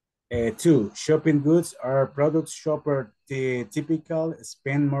 2, shopping goods are products shopper typical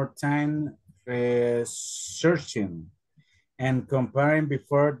spend more time searching and comparing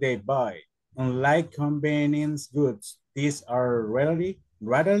before they buy. Unlike convenience goods, these are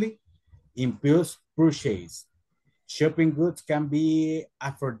readily impulse purchase. Shopping goods can be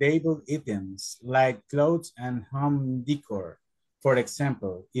affordable items like clothes and home decor. For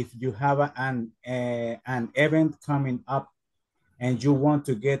example, if you have an event coming up and you want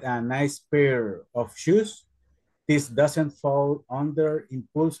to get a nice pair of shoes, this doesn't fall under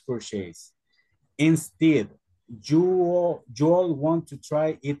impulse purchase. Instead, you all want to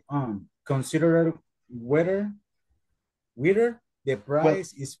try it on. Consider whether the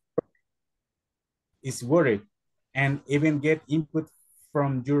price is worth it, and even get input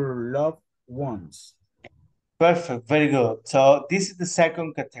from your loved ones. Perfect, very good. So this is the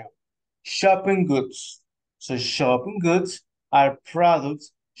second category, shopping goods. So shopping goods are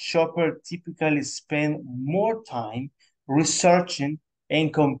products shoppers typically spend more time researching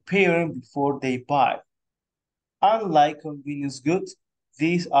and comparing before they buy. Unlike convenience goods,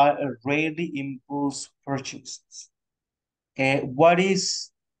 these are rarely impulse purchases. What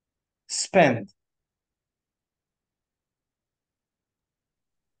is spend?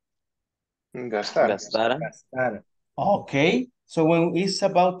 Gastar. Okay, so when it's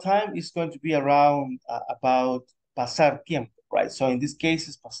about time, it's going to be around about pasar tiempo, right? So in this case,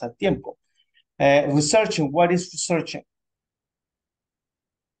 it's pasar tiempo. Researching, what is researching?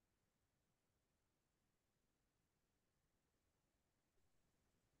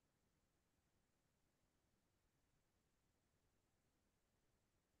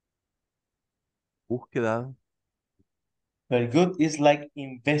 Búsqueda. Very good. It's like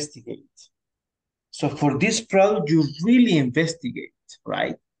investigate. So for this product, you really investigate,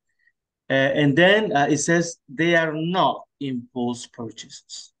 right? And then it says they are not impulse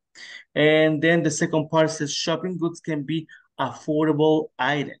purchases. And then the second part says shopping goods can be affordable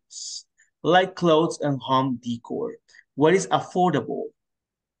items like clothes and home decor. What is affordable?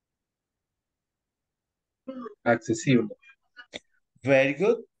 Accesible. Very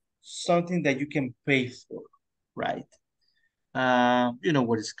good. Something that you can pay for, right? You know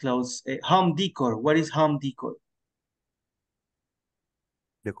what is clothes? Home decor. What is home decor?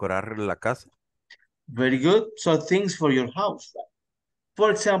 Decorar la casa. Very good. So things for your house, right? For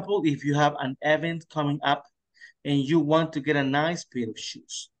example, if you have an event coming up and you want to get a nice pair of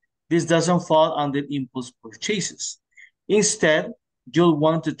shoes, this doesn't fall under impulse purchases. Instead, you'll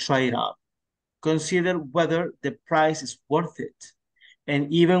want to try it on. Consider whether the price is worth it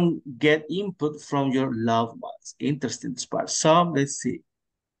and even get input from your loved ones. Interesting this part. So let's see.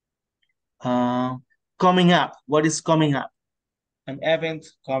 Coming up. What is coming up? An event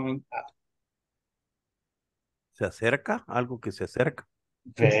coming up. Se acerca, algo que se acerca.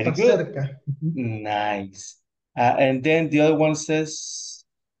 Very Está good. cerca. Nice. And then the other one says,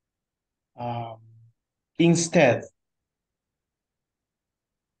 instead.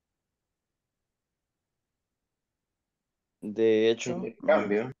 De hecho,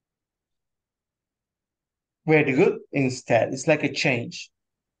 cambio. Very good. Instead, it's like a change.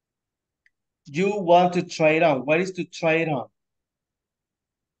 You want to try it on. What is to try it on?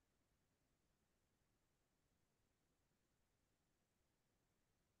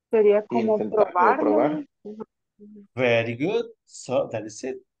 Sería como probar. Very good. So that is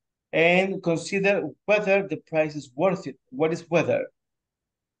it. And consider whether the price is worth it. What is whether?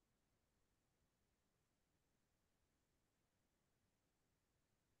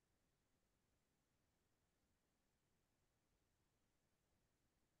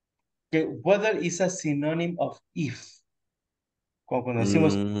 Okay, whether is a synonym of if. Cuando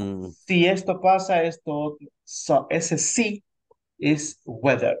decimos, si esto pasa, esto, so ese sí is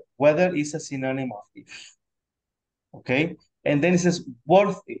whether. Whether is a synonym of if. Okay, and then it says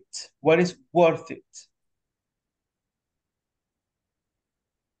worth it. What is worth it?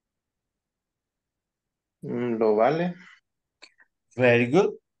 Lo vale. Very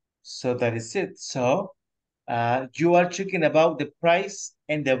good. So that is it. So you are checking about the price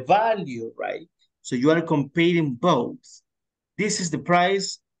and the value, right? So you are comparing both. This is the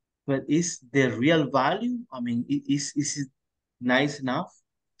price, but is the real value? I mean, is it nice enough?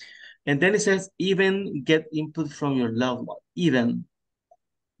 And then it says even get input from your loved one. Even.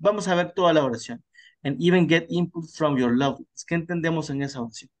 Vamos a ver toda la oración. And even get input from your loved ones. ¿Qué entendemos en esa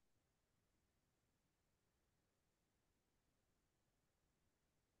oración?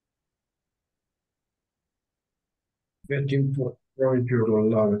 Get input from your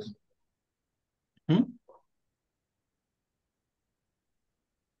lovers.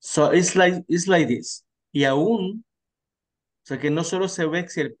 So it's like this. Y aún, o sea que no solo se ve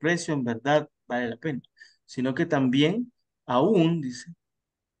si el precio en verdad vale la pena, sino que también, aún, dice,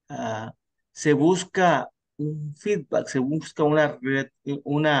 se busca un feedback, se busca una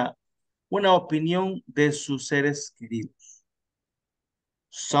opinión de sus seres queridos.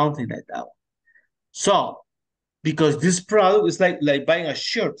 Something like that. So, Because this product is like buying a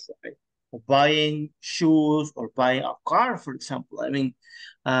shirt, right? Or buying shoes or buying a car, for example. I mean,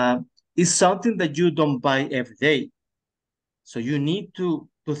 it's something that you don't buy every day. So you need to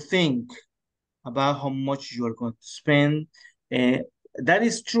think about how much you are going to spend. That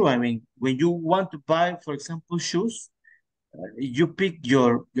is true. I mean, when you want to buy, for example, shoes, you pick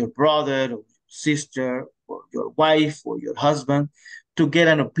your brother or sister or your wife or your husband to get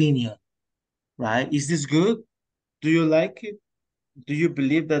an opinion, right? Is this good? Do you like it? Do you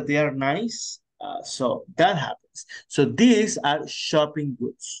believe that they are nice? So that happens. So these are shopping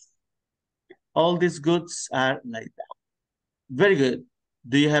goods. All these goods are like that. Very good.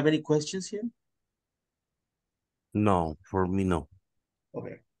 Do you have any questions here? No, for me, no.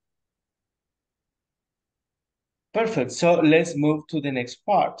 Okay. Perfect. So let's move to the next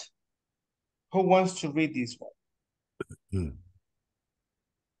part. Who wants to read this one? Mm.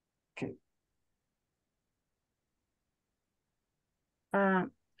 Okay.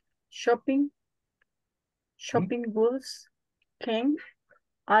 Shopping goods can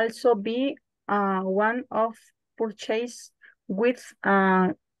also be one of purchase with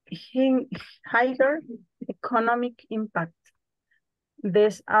higher economic impact.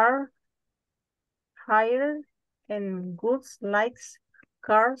 These are higher in goods like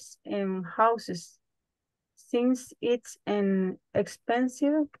cars and houses. Since it's an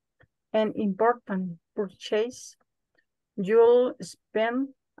expensive and important purchase, you'll spend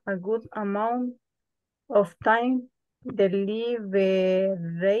a good amount of time deliberating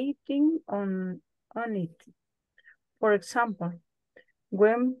on it. For example,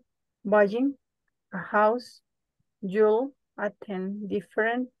 when buying a house, you'll attend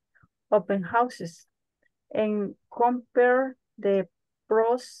different open houses and compare the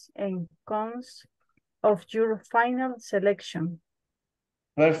pros and cons of your final selection.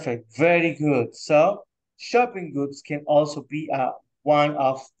 Perfect. Very good. So shopping goods can also be a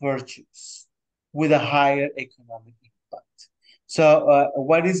one-off purchase with a higher economic impact. So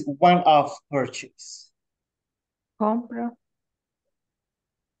what is one-off purchase? Compra.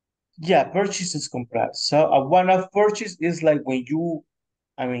 Yeah, purchase is comprar. So a one-off purchase is like when you,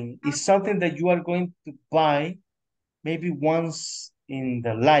 I mean, it's something that you are going to buy maybe once in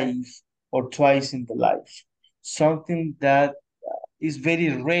the life or twice in the life. Something that is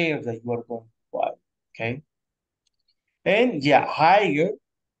very rare that you are going to buy, okay? And yeah, higher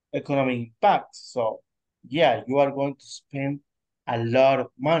economic impact. So yeah, you are going to spend a lot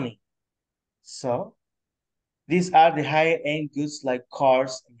of money. So these are the higher end goods like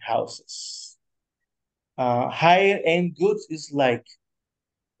cars and houses. Higher end goods is like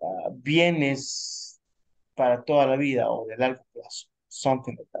bienes para toda la vida o de largo plazo,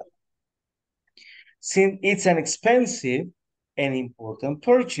 something like that. Since it's an expensive and important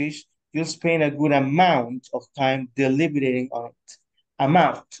purchase, you'll spend a good amount of time deliberating on it.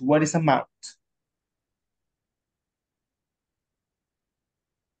 Amount, what is amount?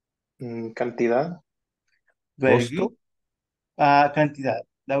 Cantidad. Very Costo. good. Cantidad,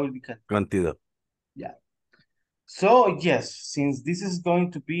 that will be cantidad. Cantidad. Yeah. So yes, since this is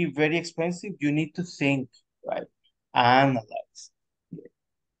going to be very expensive, you need to think, right? Analyze.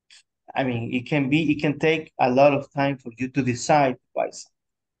 I mean, it can take a lot of time for you to decide to buy something.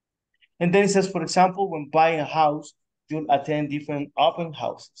 And then it says, for example, when buying a house, you'll attend different open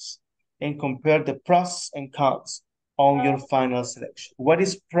houses and compare the pros and cons on your final selection. What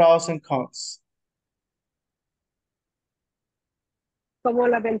is pros and cons? Como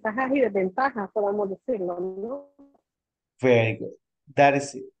las ventajas y desventajas, podemos decirlo, ¿no? Very good. That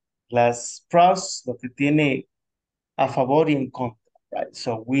is it. Las pros, lo que tiene a favor y en contra, right?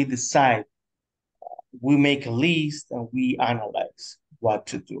 So we decide, we make a list and we analyze what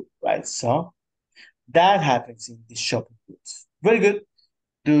to do, right? So that happens in the shopping goods. Very good.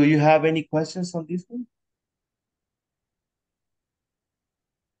 Do you have any questions on this one?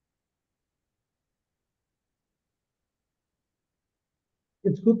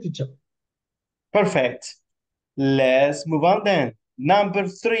 It's good, teacher. Perfect. Let's move on then. Number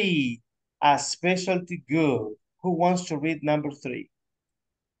 3, a specialty good. Who wants to read number 3?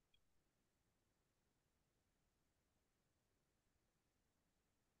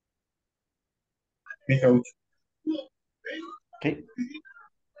 Okay.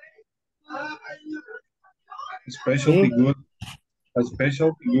 Specialty good. A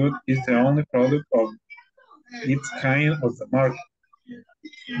specialty good is the only product of its kind of the market.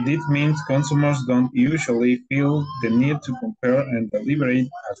 This means consumers don't usually feel the need to compare and deliberate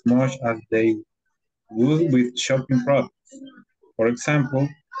as much as they would with shopping products. For example,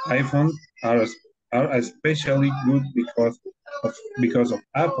 iPhones are especially good because of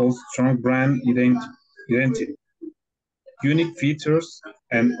Apple's strong brand identity. unique features,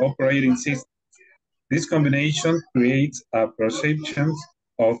 and operating system. This combination creates a perception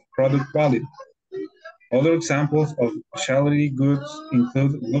of product quality. Other examples of specialty goods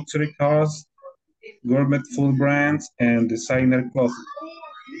include luxury cars, gourmet food brands, and designer clothing.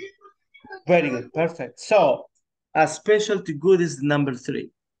 Very good, perfect. So a specialty good is number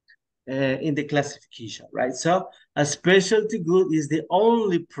 3 in the classification, right? So a specialty good is the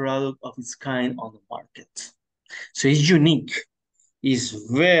only product of its kind on the market. So it's unique, it's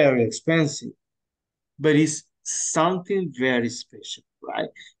very expensive, but it's something very special, right?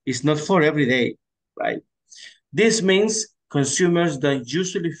 It's not for every day, right? This means consumers don't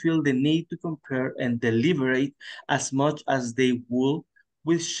usually feel the need to compare and deliberate as much as they would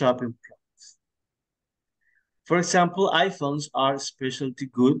with shopping products. For example, iPhones are specialty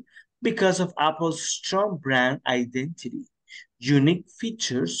good because of Apple's strong brand identity, unique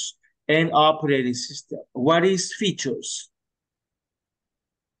features, and operating system. What is features?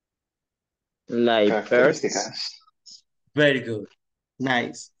 Like birds. Very good.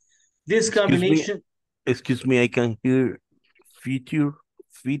 Nice. This Excuse me, combination, excuse me, I can hear features,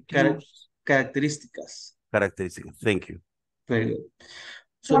 characterísticas. characteristics. Thank you. Very good.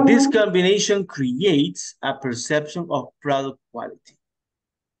 So this combination creates a perception of product quality.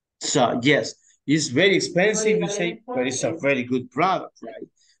 So yes, it's very expensive, you say, but it's a very good product, right?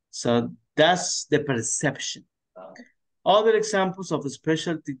 So that's the perception. Other examples of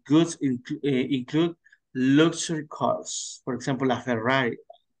specialty goods include luxury cars. For example, a Ferrari,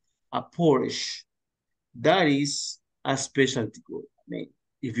 a Porsche. That is a specialty good. I mean,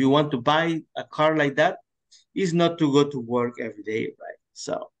 if you want to buy a car like that, it's not to go to work every day, right?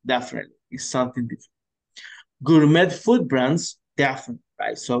 So definitely, it's something different. Gourmet food brands, definitely,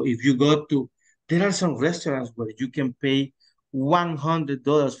 right? So if you go to, there are some restaurants where you can pay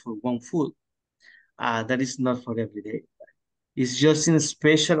 $100 for one food. That is not for every day. Right? It's just in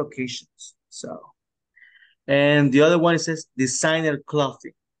special occasions. So, and the other one says designer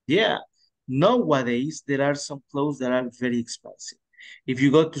clothing. Yeah, nowadays there are some clothes that are very expensive. If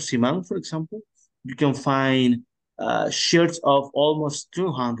you go to Simán, for example, you can find shirts of almost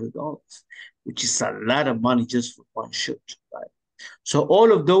 $200, which is a lot of money just for one shirt, right? So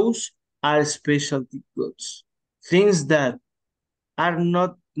all of those are specialty goods, things that are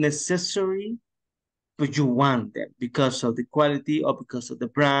not necessary, but you want them because of the quality or because of the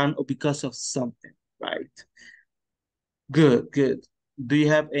brand or because of something, right? Good, good. Do you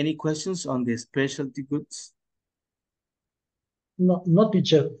have any questions on the specialty goods? No, not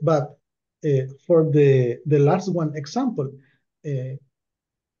teacher, but for the last one example,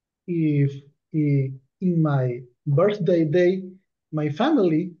 if in my birthday day, my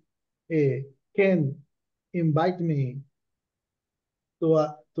family can invite me to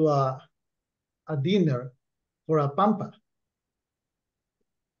a dinner for a pampa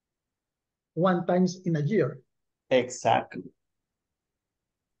one times in a year. Exactly.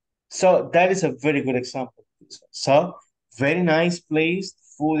 So that is a very good example. So very nice place,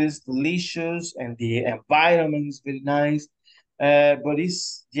 food is delicious, and the environment is very nice. But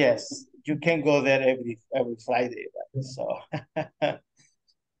it's, yes, you can go there every Friday, right? So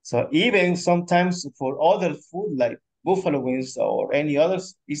so even sometimes for other food like buffalo wings or any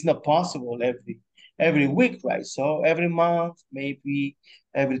others, it's not possible every week, right? So every month, maybe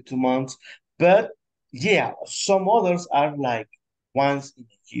every 2 months. But yeah, some others are like once in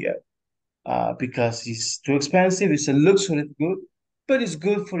a year because it's too expensive. It's a luxury good, but it's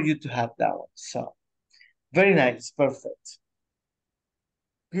good for you to have that one. So very nice, perfect.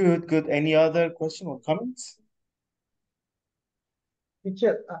 Good, good. Any other question or comments?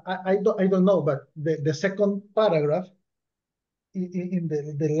 Teacher, I don't know, but the second paragraph in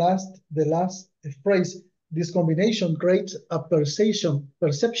the last phrase, this combination creates a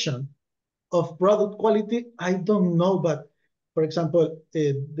perception of product quality. I don't know, but for example,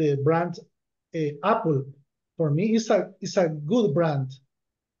 the brand Apple for me is a good brand,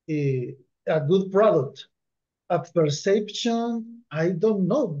 a good product. A perception, I don't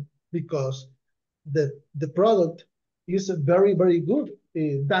know, because the product is very good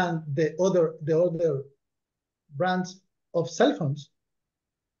than the other brands of cell phones.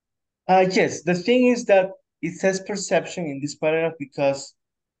 Yes, the thing is that it says perception in this paragraph because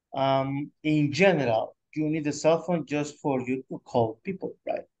in general, you need a cell phone just for you to call people,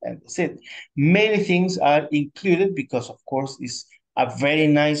 right? And that's it. Many things are included because, of course, it's a very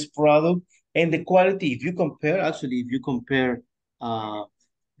nice product. And the quality, if you compare, actually, if you compare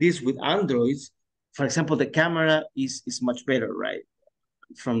this with Androids, for example, the camera is much better, right?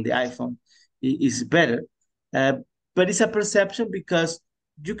 From the iPhone is better. Uh, but it's a perception because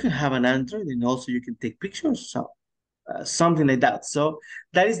you can have an Android and also you can take pictures. So something like that. So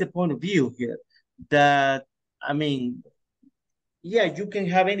that is the point of view here. That, I mean, yeah, you can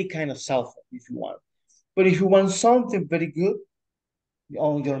have any kind of cell phone if you want. But if you want something very good,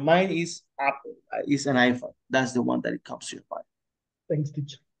 on your mind is Apple, is an iPhone. That's the one that it comes to your mind. Thanks,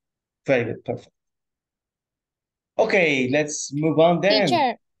 teacher. Very good, perfect. Okay, let's move on then.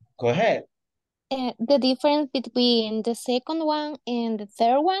 Teacher, Go ahead. the difference between the second one and the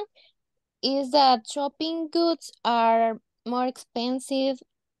third one is that shopping goods are more expensive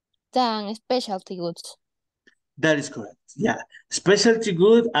than specialty goods. That is correct. Yeah, specialty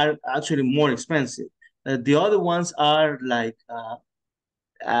goods are actually more expensive. The other ones are like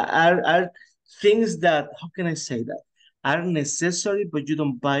are things that, how can I say that, are necessary, but you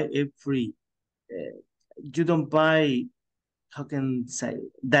don't buy every. You don't buy, how can I say,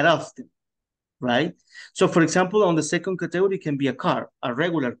 that often, right? So, for example, on the second category can be a car, a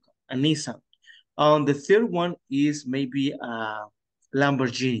regular car, a Nissan. On the third one is maybe a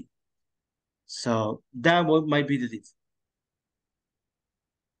Lamborghini. So that one might be the difference.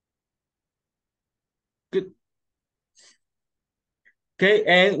 Good. Okay,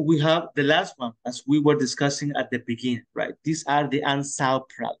 and we have the last one, as we were discussing at the beginning, right? These are the unsold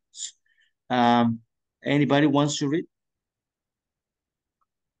products. Anybody wants to read?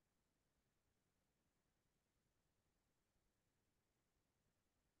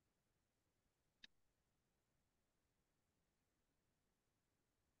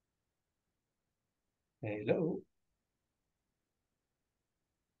 Hello.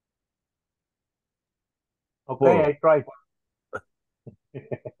 Okay, Well, I tried.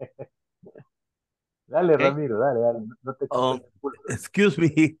 Dale, Okay. Ramiro, dale. No te culpes. excuse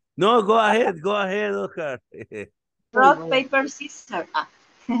me. No, go ahead, Oscar. Rock, paper, scissors. Ah.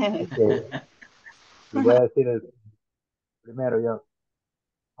 Okay, y voy a decir el primero yo.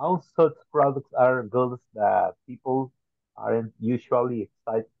 How such products are goods that people aren't usually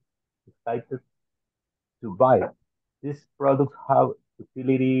excited to buy. These products have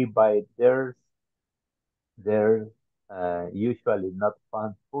utility, by they're usually not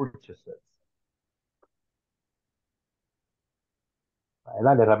fun purchases.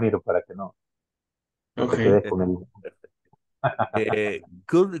 Dale, Ramiro, para que no te Okay. quedes con el... A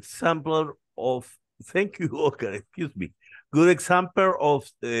good example of, thank you, Oscar, excuse me. Good example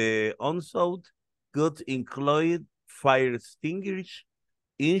of unsold goods include fire extinguisher,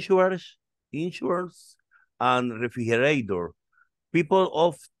 insurance, and refrigerator. People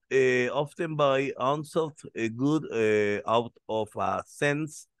often buy unsold good out of a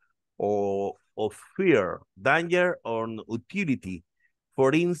sense of fear, danger, or utility.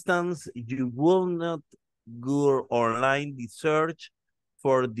 For instance, you will not go online to search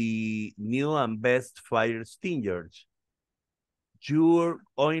for the new and best fire extinguishers. You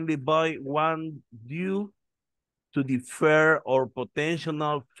only buy one due to the fear or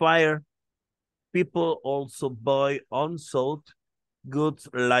potential fire. People also buy unsold goods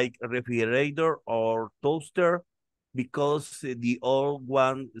like a refrigerator or toaster because the old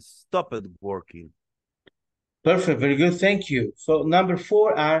one stopped working. Perfect, very good, thank you. So number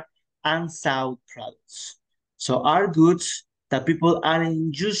 4 are unsold products. So are goods that people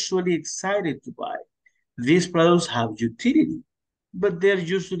aren't usually excited to buy. These products have utility, but they're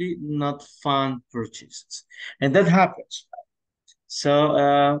usually not fun purchases. And that happens.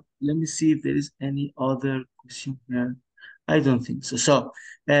 So let me see if there is any other question here. I don't think so. So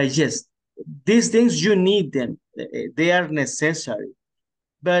yes, these things, you need them. They are necessary,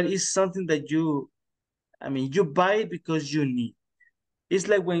 but it's something that you buy it because you need. It's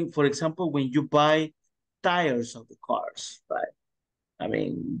like when, for example, when you buy tires of the cars, right? I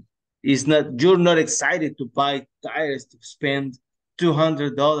mean, you're not excited to buy tires to spend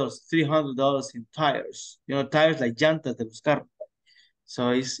 $200, $300 in tires. Tires like llantas de los carros.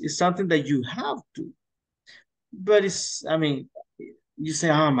 So it's something that you have to. But you say,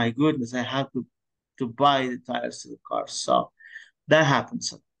 oh my goodness, I have to buy the tires of the car. So that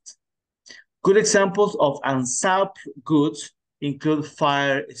happens. Good examples of unsold goods include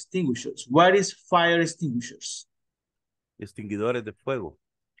fire extinguishers. What is fire extinguishers? Extinguidores de fuego.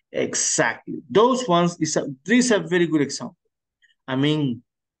 Exactly. Those ones, these are very good example.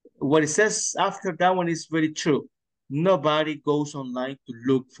 What it says after that one is very true. Nobody goes online to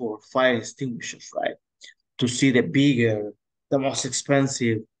look for fire extinguishers, right? To see the bigger, the most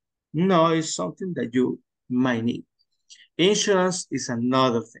expensive. No, it's something that you might need. Insurance is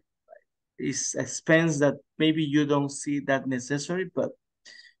another thing. It's expense that maybe you don't see that necessary, but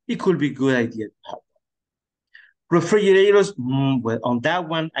it could be a good idea to have. Refrigerators, well, on that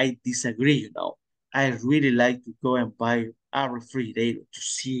one, I disagree, I really like to go and buy a refrigerator to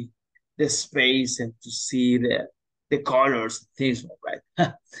see the space and to see the colors, things,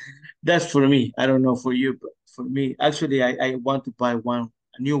 right? That's for me. I don't know for you, but for me, actually, I want to buy a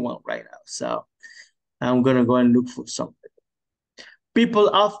new one right now. So I'm gonna go and look for something. People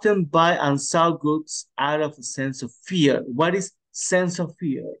often buy and sell goods out of a sense of fear. What is sense of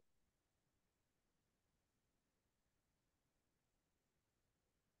fear?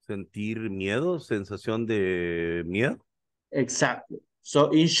 Sentir miedo, sensación de miedo. Exactly.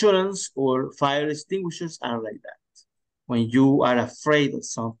 So insurance or fire extinguishers are like that. When you are afraid of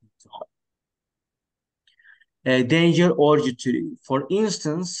something to happen. Danger or utility. For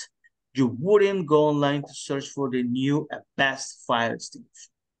instance, you wouldn't go online to search for the new and best fire extinguisher.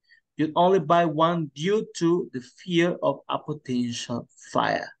 You'd only buy one due to the fear of a potential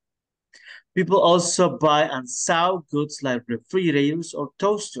fire. People also buy and sell goods like refrigerators or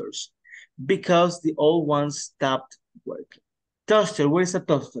toasters because the old ones stopped working. Toaster, what is a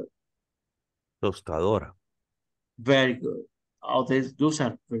toaster? Tostadora. Very good. All those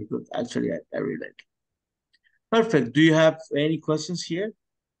are very good. Actually, I really like it. Perfect. Do you have any questions here?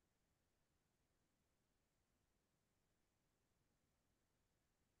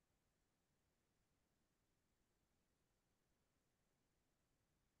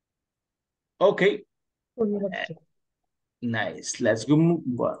 Okay. Nice. Let's go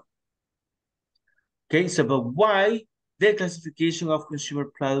move on. Okay, so but why the classification of consumer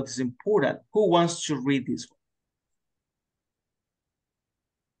products is important? Who wants to read this one?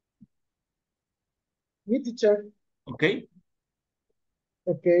 Me, teacher. Okay.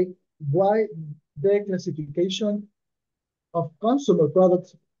 Okay. Why the classification of consumer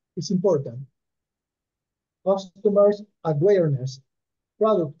products is important? Customers' awareness.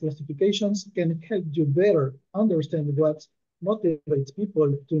 Product classifications can help you better understand what motivates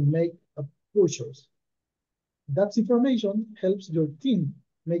people to make a purchase. That information helps your team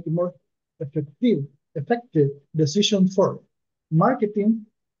make more effective decisions for marketing,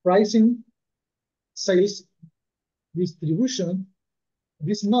 pricing, sales, distribution.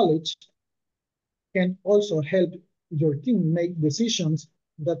 This knowledge can also help your team make decisions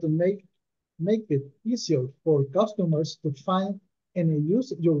that make it easier for customers to find and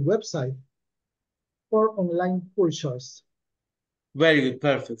use your website for online purchase. Very good,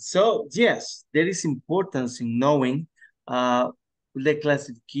 perfect. So yes, there is importance in knowing the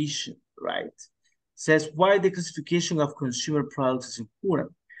classification, right? Says why the classification of consumer products is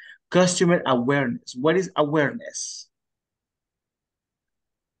important. Customer awareness. What is awareness?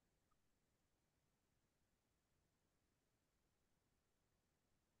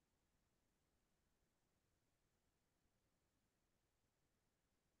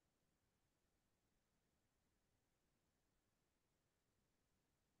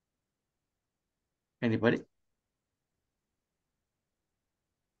 Anybody?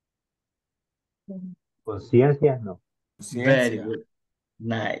 Conciencia, no. Very good.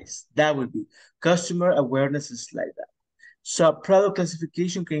 Nice. That would be customer awareness is like that. So product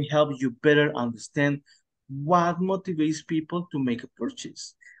classification can help you better understand what motivates people to make a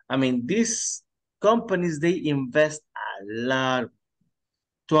purchase. I mean, these companies, they invest a lot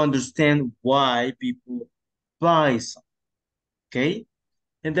to understand why people buy something, okay?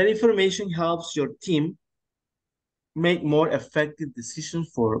 And that information helps your team make more effective decisions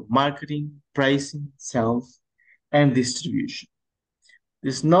for marketing, pricing, sales, and distribution.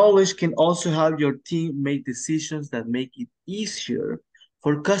 This knowledge can also help your team make decisions that make it easier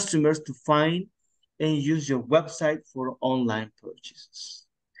for customers to find and use your website for online purchases.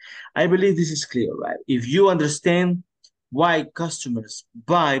 I believe this is clear, right? If you understand why customers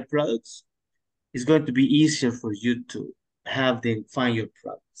buy products, it's going to be easier for you to have them find your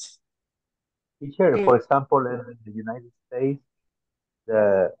products. Teacher, for example, in the United States,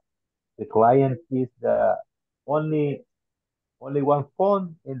 the client is the only one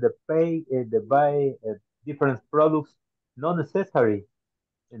phone in the pay in the buy different products, not necessary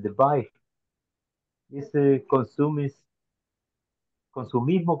in the buy. Is consumismo,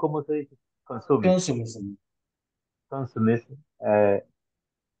 ¿cómo se dice? Consumism. Consumism.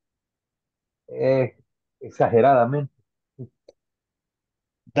 Exageradamente.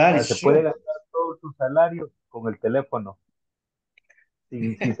 That Se is puede true. gastar todo su salario con el teléfono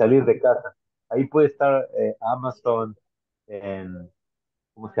sin salir de casa. Ahí puede estar Amazon,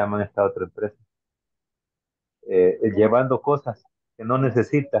 ¿cómo se llama esta otra empresa? Llevando cosas que no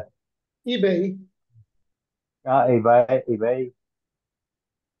necesita. eBay. eBay.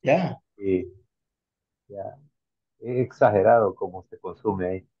 Yeah. Ya. Es exagerado como se consume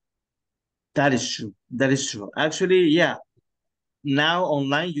ahí. That is true. That is true. Actually, yeah. Now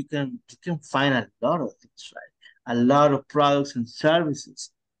online you can find a lot of things, right? A lot of products and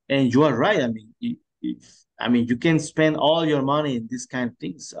services. And you are right. I mean, if I mean, you can spend all your money in this kind of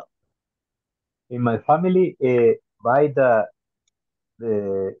things. So. In my family, buy the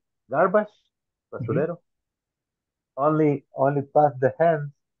garbage, basurero, only pass the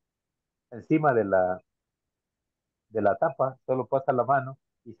hands encima de la tapa, solo pasa la mano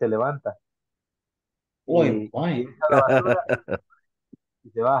y se levanta Oh, y echa la basura y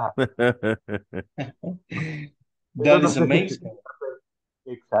se baja. Pero That no is sé si amazing. existe,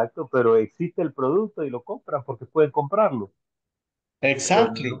 exacto, pero existe el producto y lo compran porque pueden comprarlo. Pero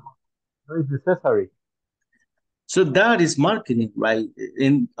Exactly. no es necessary. So that is marketing, right?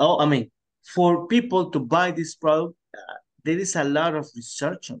 And I mean, for people to buy this product, there is a lot of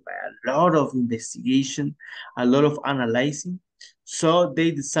research, a lot of investigation, a lot of analyzing. So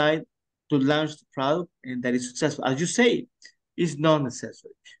they decide to launch the product, and that is successful. As you say, it's not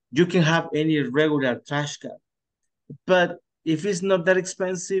necessary. You can have any regular trash can, but if it's not that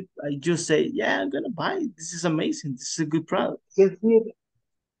expensive, I just say, yeah, I'm gonna buy it. This is amazing. This is a good product. Es decir,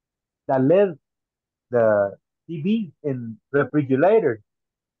 the LED, the TV and refrigerator,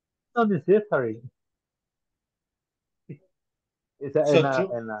 not necessary. Esa, So true.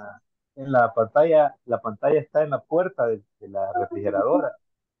 en la pantalla está en la puerta de la refrigeradora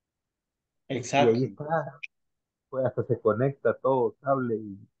y ahí Exactly. está, pues hasta se conecta todo, cable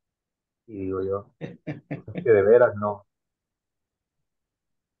y digo yo, cosas que de veras no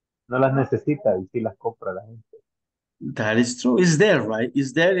las necesita y sí las compra la gente. That is true. It's there, right?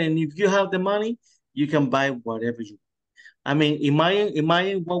 It's there, and if you have the money, you can buy whatever you. I mean,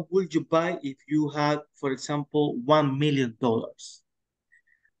 imagine what would you buy if you had, for example, $1 million.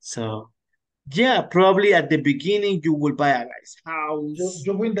 So, yeah, probably at the beginning you will buy a nice house.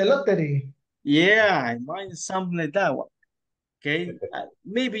 You win the lottery. Yeah, imagine something like that one. Okay,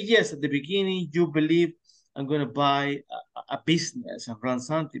 maybe yes, at the beginning you believe I'm gonna buy a business and run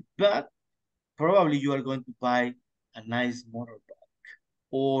something, but probably you are going to buy a nice motorbike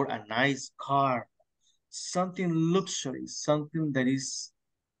or a nice car, something luxury, something that is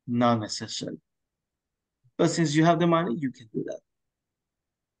not necessary. But since you have the money, you can do that.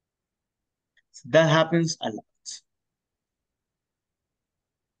 So that happens a lot.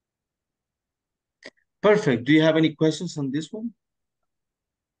 Perfect. Do you have any questions on this one?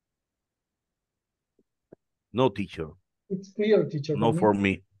 No, teacher. It's clear, teacher. No for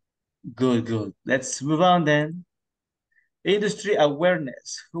me. Good, good. Let's move on then. Industry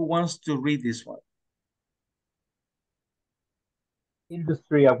awareness. Who wants to read this one?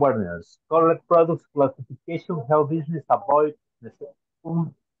 Industry awareness. Correct products classification help business avoid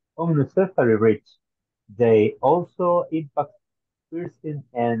unnecessary risks. They also impact pricing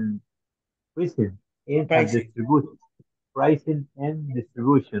and pricing in and Pricing. distribution. Pricing and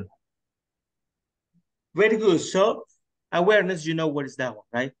distribution. Very good. So awareness, you know what is that one,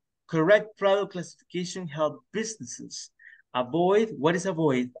 right? Correct product classification help businesses avoid, what is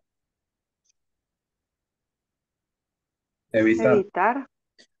avoid? Evitar.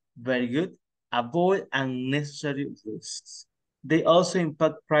 Very good. Avoid unnecessary risks. They also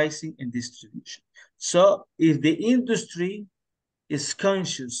impact pricing and distribution. So if the industry is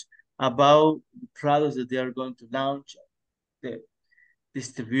conscious about the products that they are going to launch, the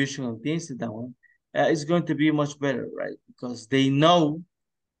distribution of things and that one, it's going to be much better, right? Because they know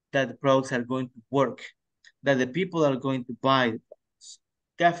that the products are going to work, that the people are going to buy the products.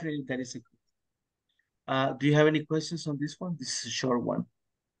 Definitely, that is a good. Do you have any questions on this one? This is a short one.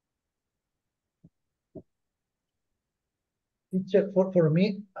 Teacher, for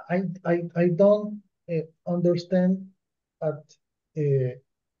me, I don't understand at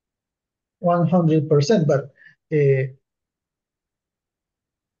 100%, but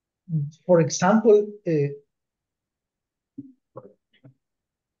for example,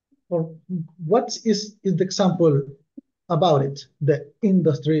 for what is the example about it, the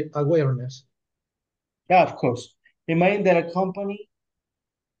industry awareness? Yeah, of course. Imagine that a company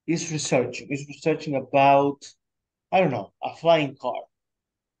is researching about, I don't know, a flying car.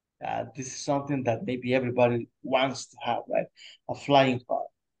 This is something that maybe everybody wants to have, right? A flying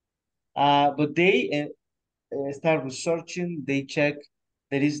car. But they start researching, they check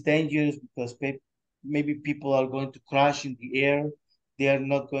that it's dangerous because maybe people are going to crash in the air. They are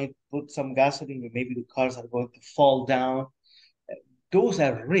not going to put some gasoline, and maybe the cars are going to fall down. Those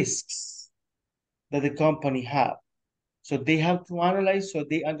are risks that the company have. So they have to analyze so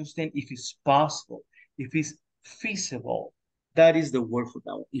they understand if it's possible, if it's feasible. That is the word for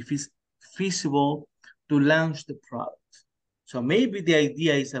that one. If it's feasible to launch the product. So maybe the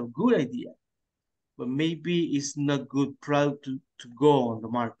idea is a good idea, but maybe it's not good product to go on the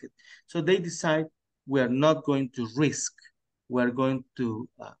market. So they decide we are not going to risk. We're going to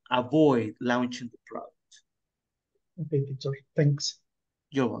avoid launching the product. Okay, teacher, thanks.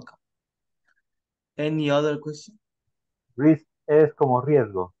 You're welcome. Any other question? Risk es como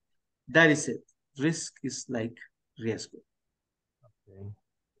riesgo. That is it. Risk is like riesgo. Okay.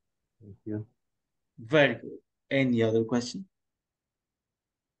 Thank you. Very good. Any other question?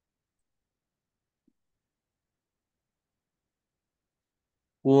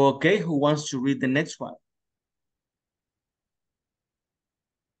 Okay, who wants to read the next one?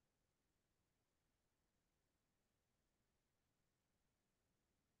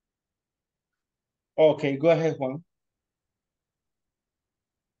 Okay, go ahead, Juan.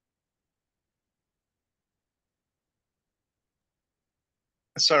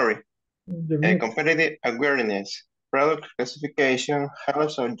 Sorry. The Competitive awareness. Product classification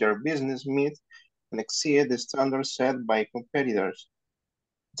helps your business meet and exceed the standards set by competitors.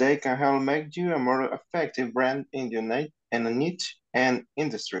 They can help make you a more effective brand in a niche and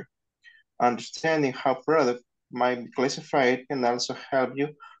industry. Understanding how product might be classified can also help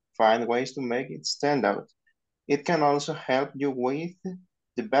you find ways to make it stand out. It can also help you with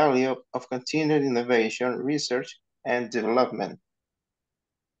the value of continued innovation, research, and development.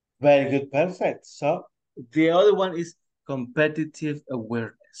 Very good, perfect. So the other one is competitive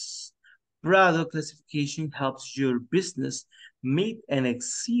awareness. Product classification helps your business meet and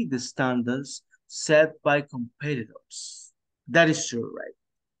exceed the standards set by competitors. That is true,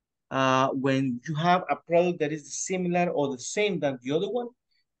 right? When you have a product that is similar or the same than the other one,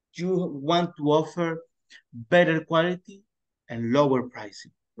 you want to offer better quality and lower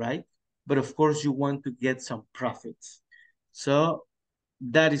pricing, right? But of course, you want to get some profits. So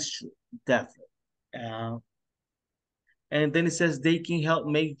that is true, definitely. Uh, and then it says they can help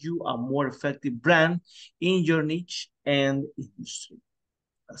make you a more effective brand in your niche and industry.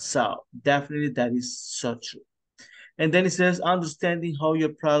 So definitely that is so true. And then it says understanding how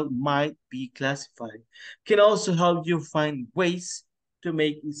your product might be classified can also help you find ways to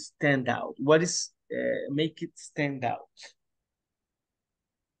make it stand out. What is make it stand out?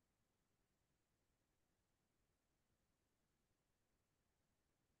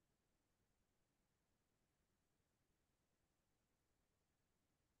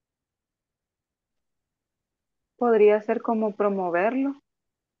 Podría ser como promoverlo.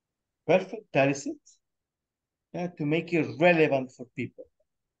 Perfect, that is it. To make it relevant for people.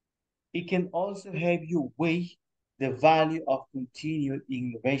 It can also help you weigh the value of continued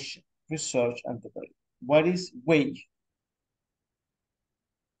innovation, research, and development. What is weigh?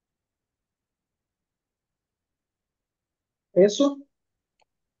 Eso,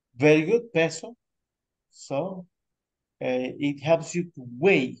 Very good, peso. So it helps you to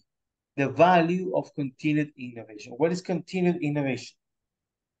weigh the value of continued innovation. What is continued innovation?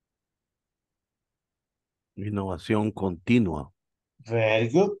 Innovación continua. Very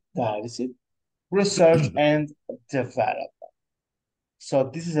good, that is it. Research and development. So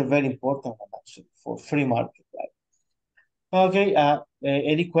this is a very important one actually for free market, right? Okay,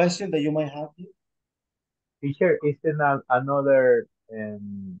 any question that you might have here? Teacher, is in another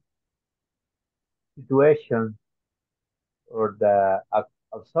situation or the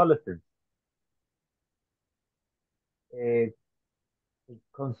obsolescence. El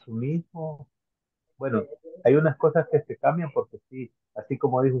consumismo, bueno, hay unas cosas que se cambian porque sí, así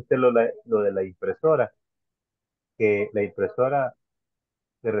como dijo usted lo de la impresora, que la impresora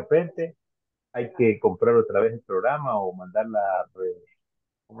de repente hay que comprar otra vez el programa o mandarla,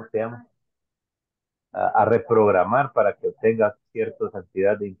 ¿cómo se llama? A reprogramar para que obtenga cierta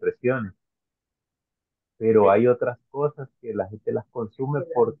cantidad de impresiones. Pero hay otras cosas que la gente las consume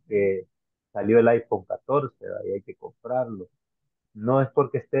porque salió el iPhone 14 y hay que comprarlo. No es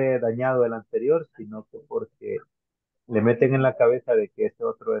porque esté dañado el anterior, sino que porque le meten en la cabeza de que ese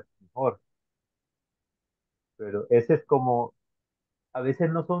otro es mejor. Pero ese es como, a veces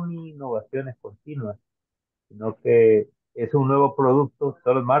no son ni innovaciones continuas, sino que es un nuevo producto,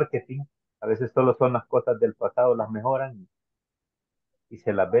 solo el marketing. A veces solo son las cosas del pasado, las mejoran y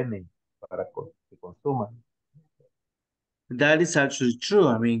se las venden para que consuman. That is actually true.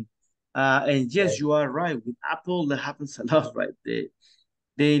 I mean, and yes, you are right. With Apple, that happens a lot, right?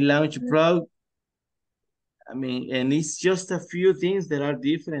 They launch a product. I mean, and it's just a few things that are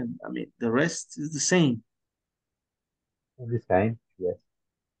different. I mean, the rest is the same. The same, yes.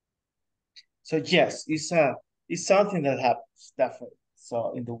 So yes, it's something that happens definitely.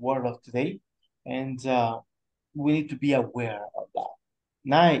 So in the world of today, and we need to be aware of that.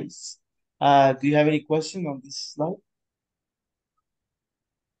 Nice. Do you have any question on this slide?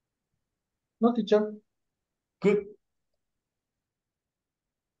 no, teacher. Good.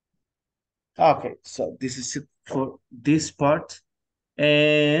 Okay, so this is it for this part.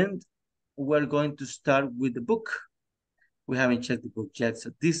 And we're going to start with the book. We haven't checked the book yet.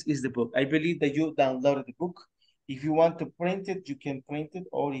 So this is the book. I believe that you downloaded the book. If you want to print it, you can print it,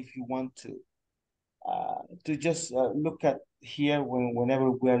 or if you want to just look at here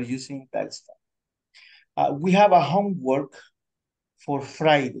whenever we are using that stuff. We have a homework for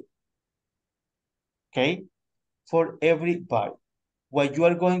Friday, okay, for everybody. What you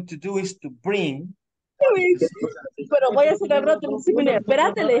are going to do is to bring. Pero voy a hacer el rótulo. Sí, mire,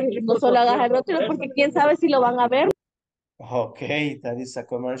 espérate, le dije, no solo hagas el rótulo porque quién sabe si lo van a ver. Okay, that is a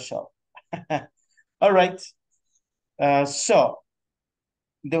commercial. All right. So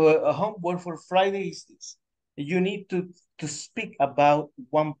the homework for Friday is this. You need to speak about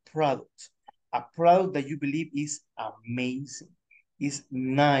one product, a product that you believe is amazing, is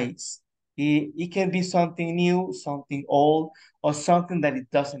nice. It can be something new, something old, or something that it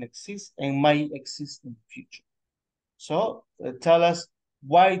doesn't exist and might exist in the future. So tell us,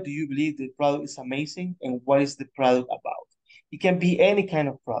 why do you believe the product is amazing and what is the product about? It can be any kind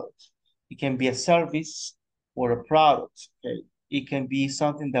of product. It can be a service or a product. Okay, it can be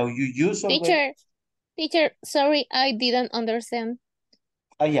something that you use already. Teacher, sorry, I didn't understand.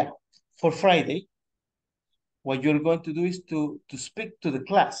 Yeah, for Friday, what you're going to do is to speak to the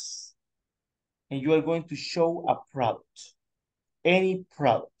class, and you are going to show a product, any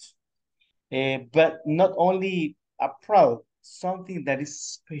product, but not only a product, something that is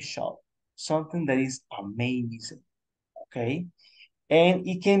special, something that is amazing, okay? And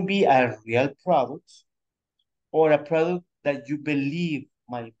it can be a real product or a product that you believe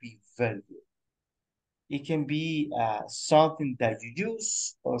might be very good. It can be something that you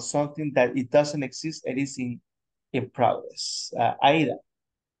use or something that it doesn't exist and is in progress. Aida.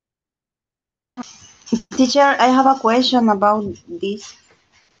 Teacher, I have a question about this.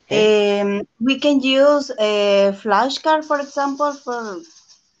 Okay. We can use a flashcard, for example, for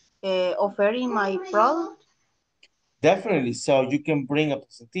offering my product. Definitely. So you can bring a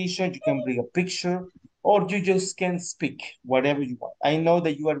presentation, you can bring a picture, or you just can speak, whatever you want. I know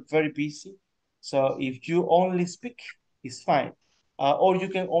that you are very busy. So if you only speak, it's fine. Or you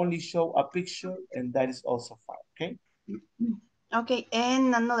can only show a picture, and that is also fine, okay? Okay,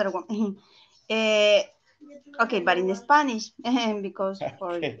 and another one. Okay, but in Spanish, because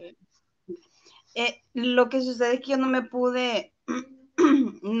for... Okay. Lo que sucede es que yo no me pude,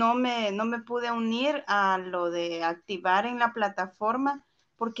 no me pude unir a lo de activar en la plataforma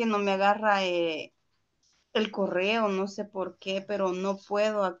porque no me agarra el correo, no sé por qué, pero no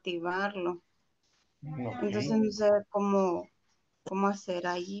puedo activarlo. Okay. Entonces no sé cómo hacer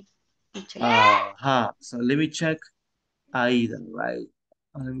ahí. So let me check Aida, right?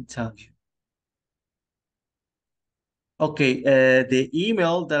 Let me tell you. Okay, the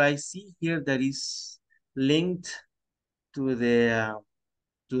email that I see here that is linked to the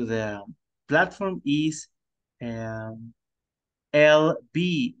platform is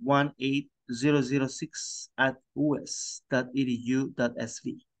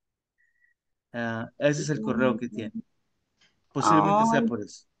lb18006@us.edu.sv. Ese es el correo que tiene. Posiblemente sea por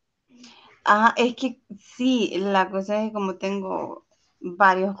eso. Es que sí, la cosa es que como tengo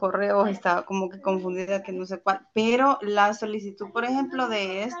varios correos, estaba como que confundida que no sé cuál, pero la solicitud, por ejemplo,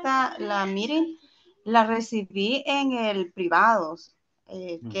 de esta, la meeting, la recibí en el privados,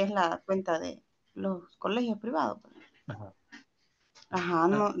 que es la cuenta de los colegios privados. Ajá,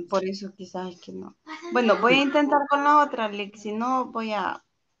 no, por eso quizás es que no. Bueno, voy a intentar con la otra, Lick, si no voy a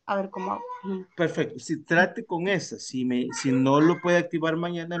ver cómo hago. Perfecto, si trate con esa, si no lo puede activar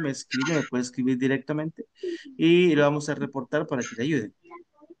mañana, me escribe, me puede escribir directamente y lo vamos a reportar para que le ayuden.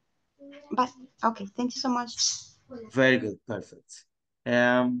 But, okay, thank you so much. Very good, perfect.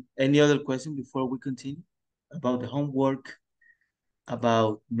 Any other question before we continue about the homework,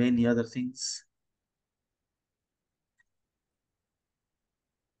 about many other things?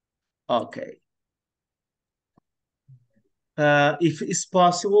 Okay. If it's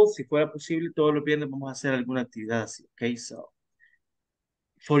possible, si fuera posible, todos los viernes vamos a hacer alguna actividad así, okay? So,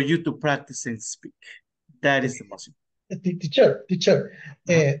 for you to practice and speak, that is the most important. Teacher,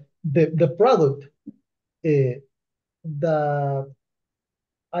 the product that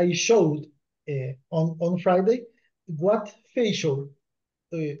I showed on Friday, what feature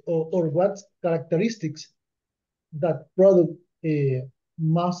or what characteristics that product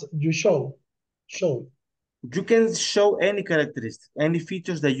must you show? You can show any characteristics, any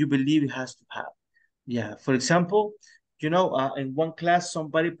features that you believe it has to have. Yeah, for example, you know, in one class,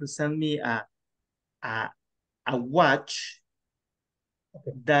 somebody present me a watch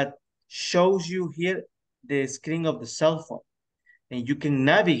that shows you here the screen of the cell phone, and you can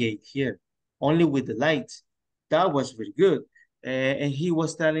navigate here only with the lights. That was very good. And he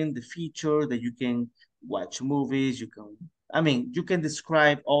was telling the feature that you can watch movies, you can I mean, you can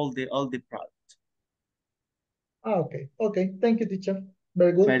describe all the product. Okay, okay. Thank you, teacher.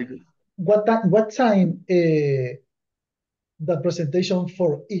 Very good. Very good. What time the presentation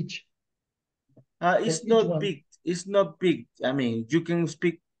for each? It's For each not one? big. It's not big. I mean, you can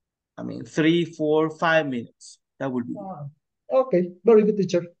speak, I mean, 3, 4, 5 minutes. That would be okay. Very good,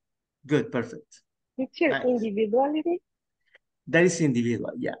 teacher. good. Perfect. Teacher, Nice. individuality. That is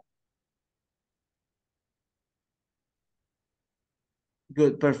individual. Yeah.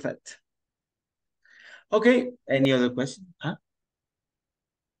 Good. Perfect. Okay. Any other question? Huh?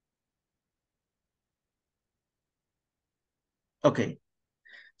 Okay.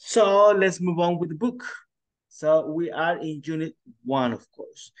 So let's move on with the book. So we are in unit 1, of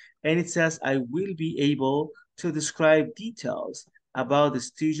course. And it says, I will be able to describe details about the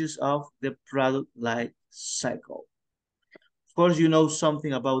stages of the product life cycle. Of course, you know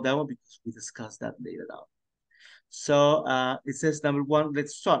something about that one because we discussed that later on. So it says, number 1,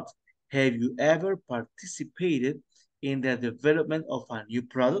 let's start. Have you ever participated in the development of a new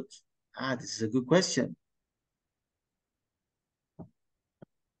product? This is a good question.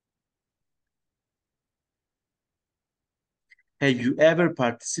 Have you ever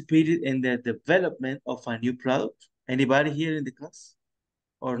participated in the development of a new product? Anybody here in the class?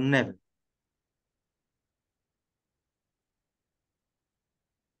 Or never?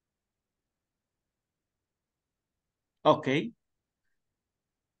 Okay.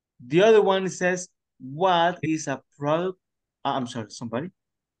 The other one says, what is a product? I'm sorry, somebody?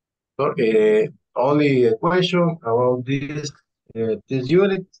 Only a question about this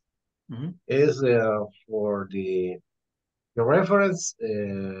unit is for the reference.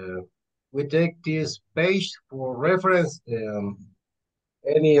 We take this page for reference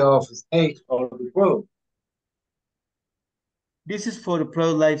any of the stage of the product. This is for the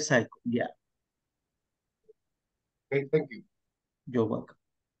product life cycle. Yeah. Okay, thank you. You're welcome.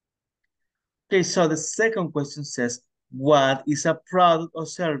 Okay, so the second question says, what is a product or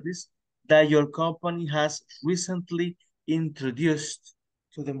service that your company has recently introduced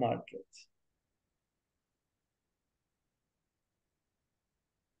to the market?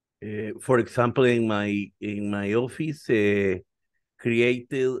 For example, in my office,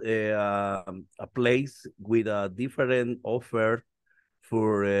 created a place with a different offer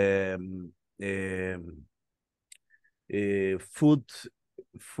for food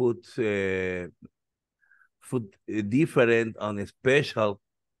different and special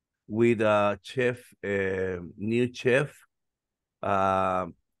with a chef, new chef,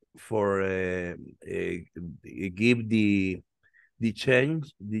 for give the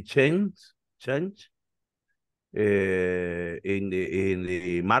change in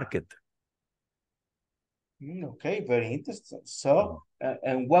the market. Okay, very interesting. So,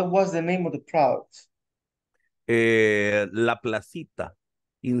 and what was the name of the product? La Placita,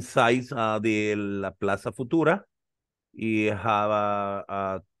 inside the La Plaza Futura. You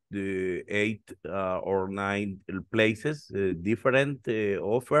have the 8 or 9 places, different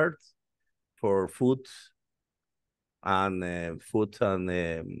offers for foods and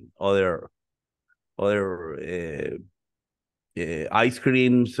other ice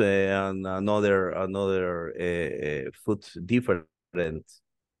creams and another foods different.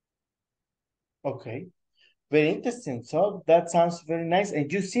 Okay, very interesting. So that sounds very nice.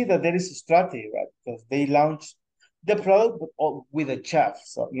 And you see that there is a strategy, right? Because they launched the product but with a chef,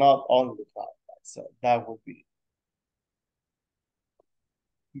 so not only the product. Right? So that would be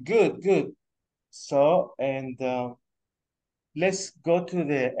good, good. So, and let's go to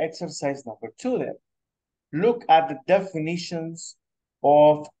the exercise number 2 then. Look at the definitions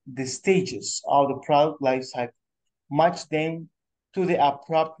of the stages of the product life cycle. Match them to the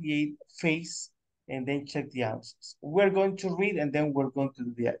appropriate phase and then check the answers. We're going to read and then we're going to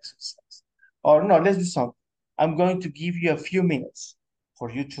do the exercise. Or no, let's do something. I'm going to give you a few minutes for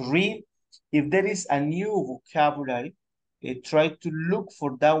you to read. If there is a new vocabulary, try to look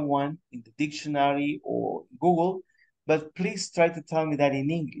for that one in the dictionary or Google, but please try to tell me that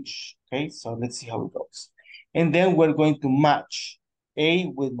in English, okay? So let's see how it goes. And then we're going to match A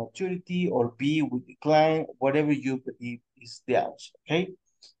with maturity or B with decline, whatever you believe is the answer, okay?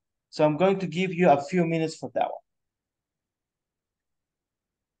 So I'm going to give you a few minutes for that one.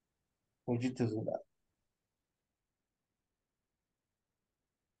 For you to do that.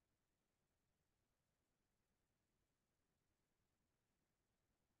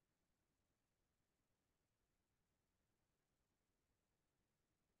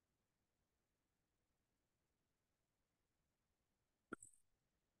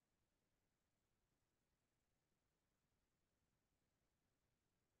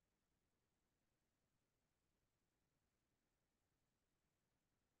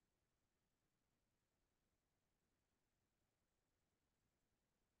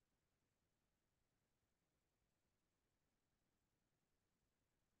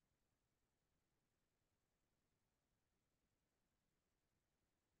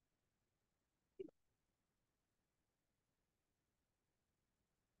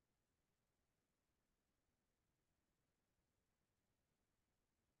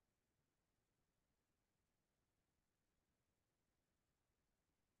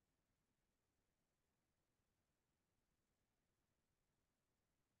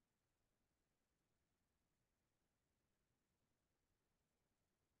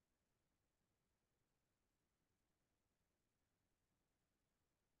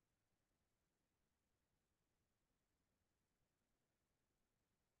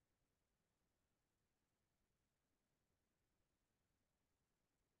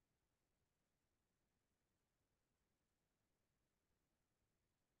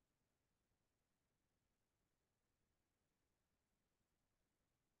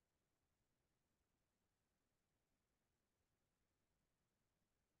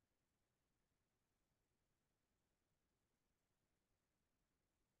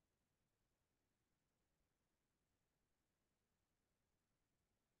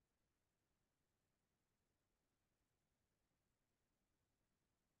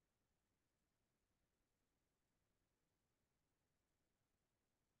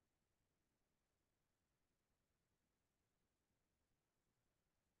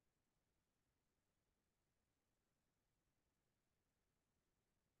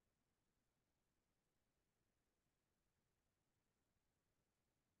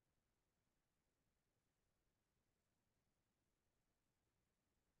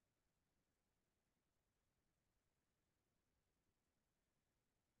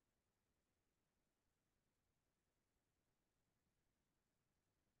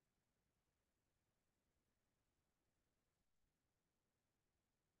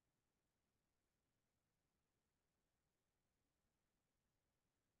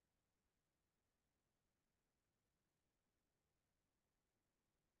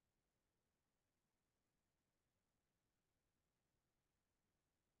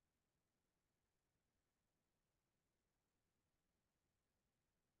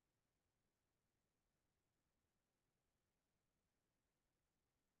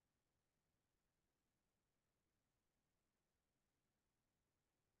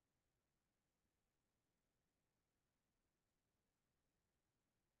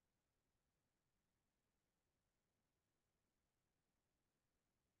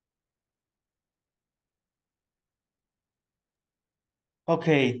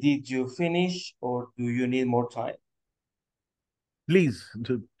 Okay, did you finish or do you need more time? Please,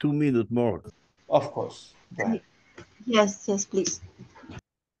 2 minutes more. Of course. Go ahead. Yes, yes, please.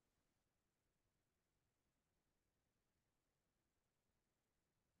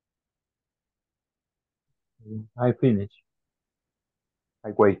 I finish. I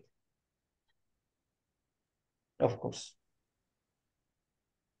wait. Of course.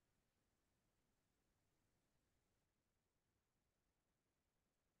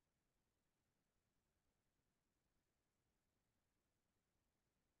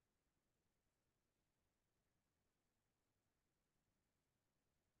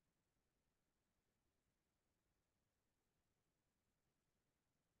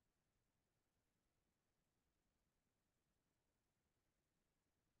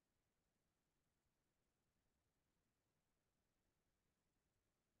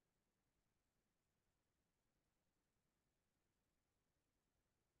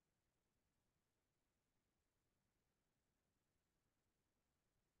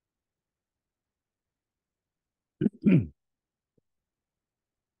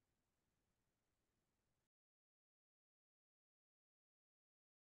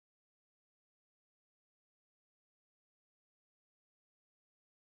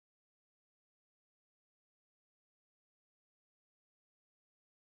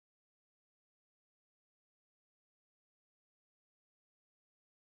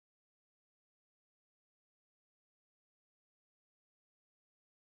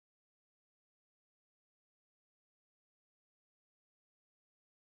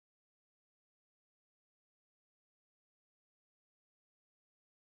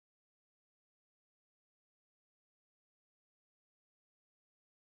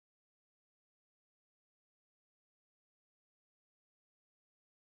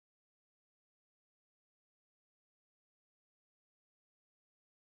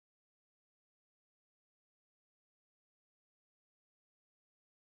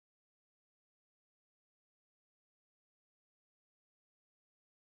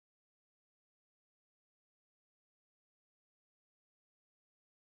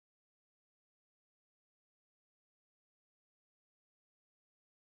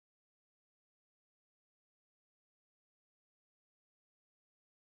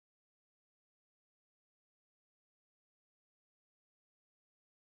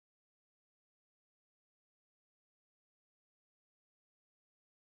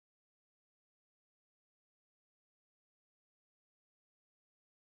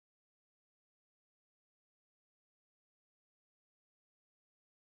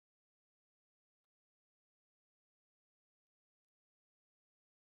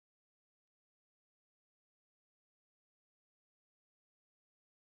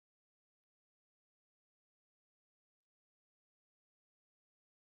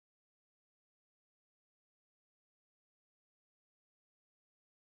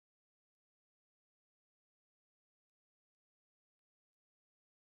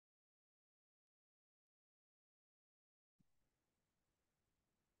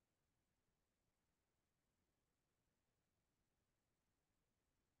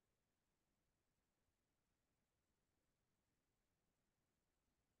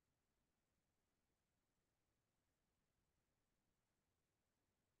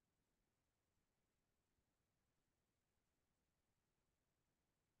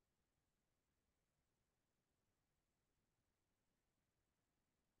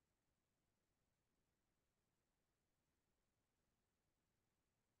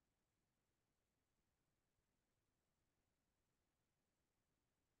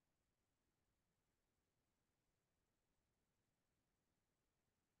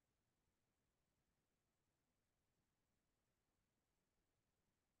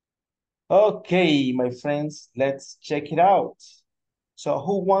 Okay, my friends, let's check it out. So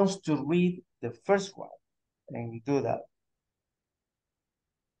who wants to read the first one and do that?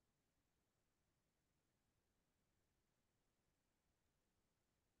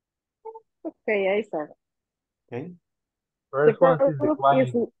 Okay, I said. Okay. The First one is product is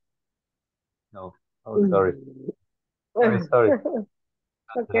declining. No. Oh, sorry. Sorry.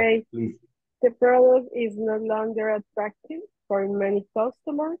 okay. Please. The product is no longer attractive for many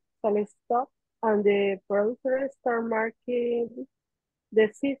customers, some stop, and the producer start making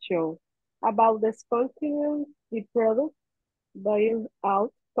decisions about discontinuing the product, buying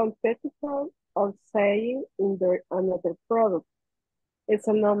out competitors, or saying in their another product. It's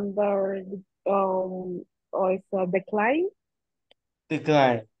a number, or it's a decline.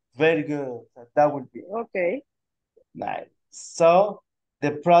 Decline. Very good. That would be Okay. nice. So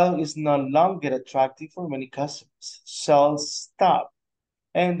the product is no longer attractive for many customers. So stop.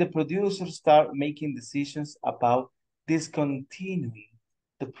 And the producers start making decisions about discontinuing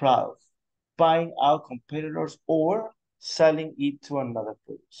the product, buying out competitors, or selling it to another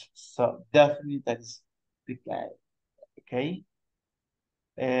producer. So definitely that is the plan. Okay.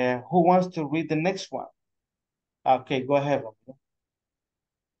 Who wants to read the next one? Okay, go ahead, Romeo.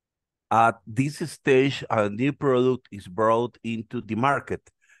 At this stage, a new product is brought into the market.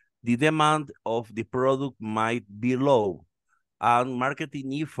 The demand of the product might be low, and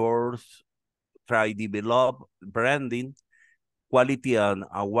marketing efforts try develop branding, quality, and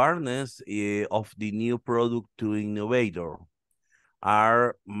awareness of the new product to innovator.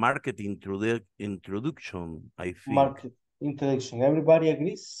 Our marketing introduction, I think. Market introduction. Everybody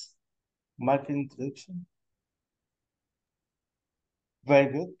agrees? Market introduction.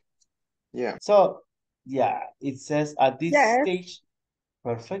 Very good. Yeah. So, yeah, it says at this stage,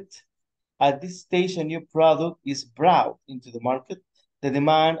 perfect. At this stage, a new product is brought into the market. The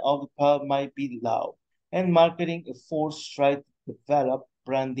demand of the product might be low, and marketing efforts try to develop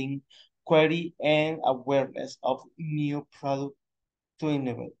branding, quality, and awareness of new product to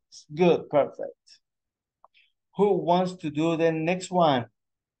innovate. Good, perfect. Who wants to do the next one?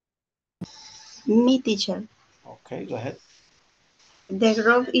 Me, teacher. Okay, go ahead. The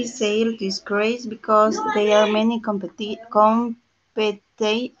growth is sale disgrace because there are many competitors. I'm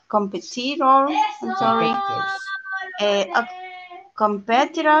sorry.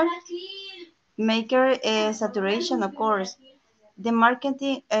 Competitor maker saturation, of course. The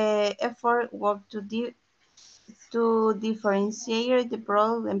marketing effort work to differentiate the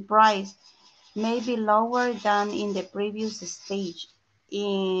product and price may be lower than in the previous stage.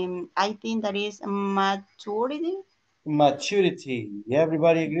 I think that is maturity. Maturity.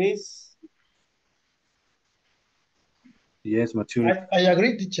 Everybody agrees? Yes, maturity. I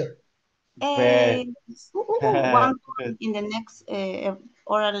agree, teacher. Very One good. point in the next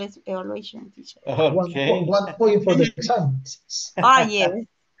oral evaluation, teacher. Okay. One point for the exam. Ah, yes.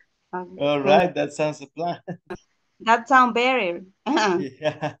 All right, that sounds a plan. That sounds better.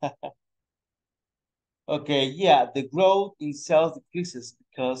 Yeah. Okay, yeah, the growth in sales decreases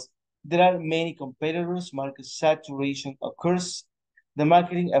because there are many competitors, market saturation occurs, the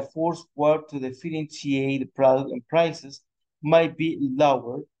marketing efforts work to differentiate the product and prices might be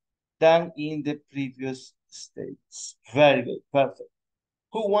lower than in the previous states. Very good, perfect.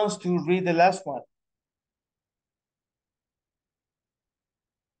 Who wants to read the last one?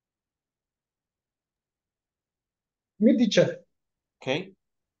 Me, teacher. Okay.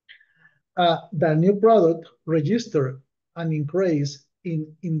 The new product registered an increase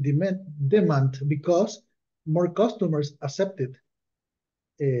in demand because more customers accepted.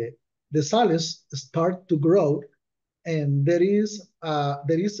 The sales start to grow, and there is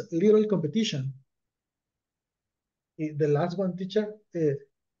little competition. The last one, teacher,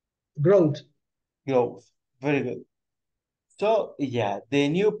 growth. Growth, very good. So yeah, the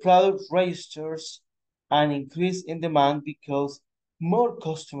new product registers an increase in demand because more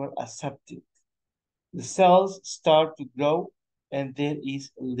customers accept it. The sales start to grow and there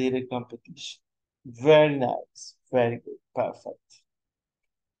is little competition. Very nice, very good, perfect.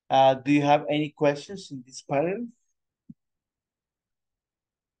 Do you have any questions in this panel?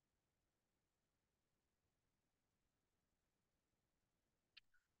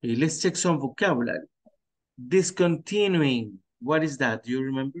 Okay, let's check some vocabulary. Discontinuing, what is that? Do you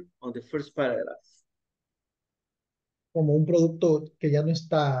remember on the first paragraph? Como un producto que ya no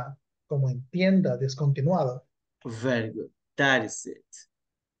está como en tienda, descontinuado. Very good, that is it.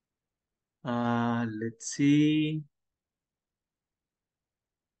 Let's see.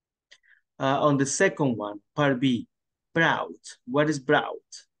 On the second one, part B, brought. What is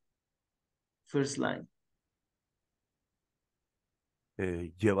brought? First line.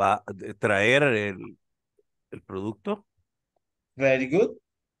 Traer el producto. Very good.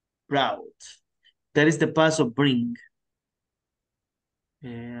 Brought. That is the past of bring.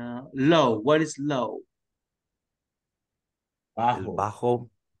 Low. What is low? El bajo.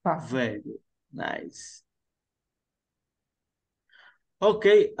 Very good. Nice.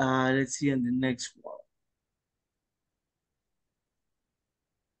 Okay, let's see on the next one.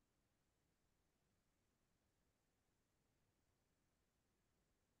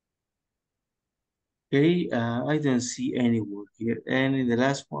 Okay, I don't see any word here. And in the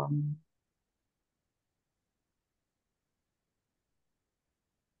last one.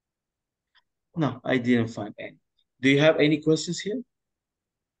 No, I didn't find any. Do you have any questions here?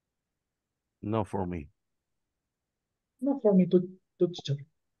 No for me. No, for me to teacher.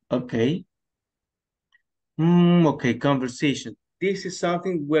 Okay. Okay, conversation. this is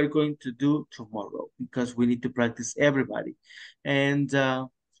something we're going to do tomorrow because we need to practice everybody. And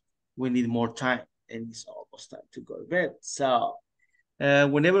we need more time. And it's almost time to go to bed. So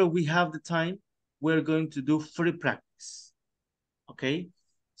whenever we have the time, we're going to do free practice. Okay?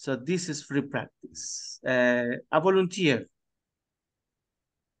 So this is free practice. A volunteer.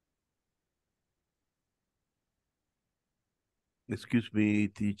 Excuse me,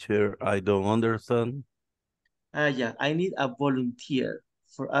 teacher, I don't understand. Yeah, I need a volunteer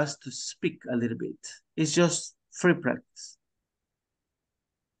for us to speak a little bit. It's just free practice.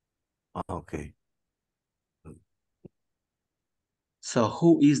 Okay. So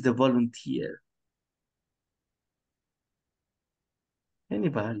who is the volunteer?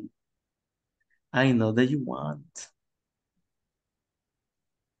 Anybody? I know that you want.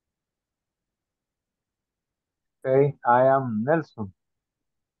 Okay, I am Nelson.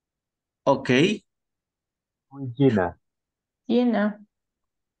 Okay. Gina. Gina,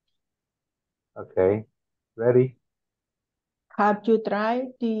 Okay, ready? have you tried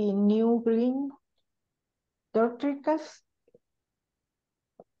the new green tortillas?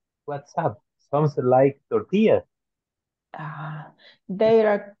 What's up? Sounds like tortillas. They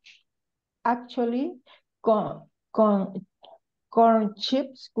are actually con corn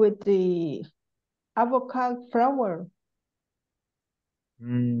chips with the avocado flour.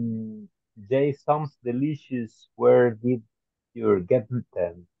 They sounds delicious. Where did you get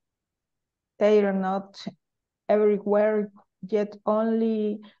them? They are not everywhere yet.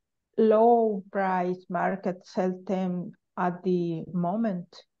 Only low price markets sell them at the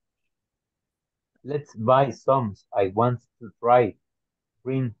moment. Let's buy some. I want to try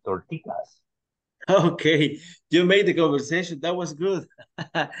green tortillas. Okay, you made the conversation. That was good.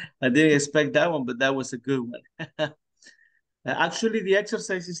 I didn't expect that one, but that was a good one. Actually, the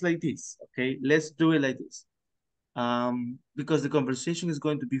exercise is like this. Okay, let's do it like this. Because the conversation is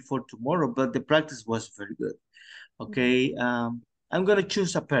going to be for tomorrow, but the practice was very good. Okay, I'm gonna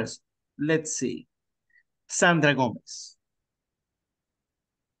choose a person. Let's see, Sandra Gomez.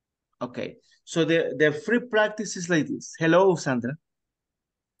 Okay, so the free practice is like this. Hello, Sandra.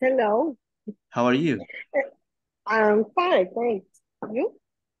 Hello. How are you? I'm fine, thanks. You?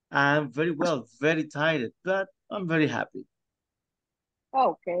 I'm very well, very tired, but I'm very happy.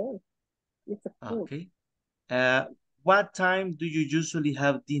 Okay. It's a food. Okay. What time do you usually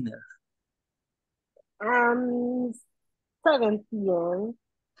have dinner? 7 p.m.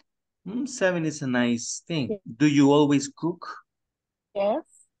 7 is a nice thing. Do you always cook? Yes,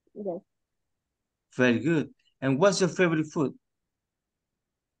 yes. Very good. And what's your favorite food?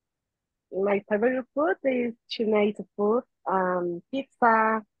 My favorite food is Chinese food,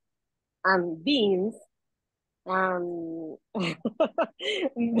 pizza, and beans, and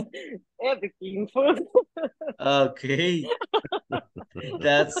everything food. Okay.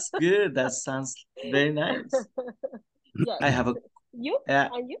 That's good. That sounds very nice. Yes. I have a You?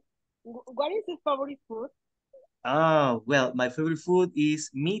 And you? What is your favorite food? well, my favorite food is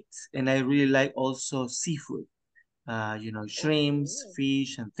meat, and I really like also seafood. Shrimps,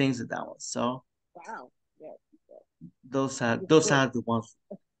 fish, and things like that one. So Wow. Yes. those are Good. the ones.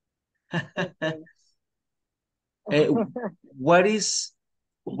 Okay. What is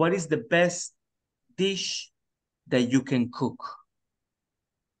the best dish that you can cook?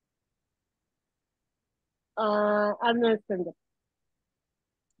 Understand.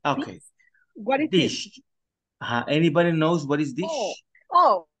 Okay. What is Dish. it? Anybody knows what is dish?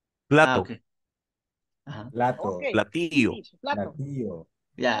 Oh. Plato. Okay. Plato. Okay. Platillo. Dish, plato. Platillo.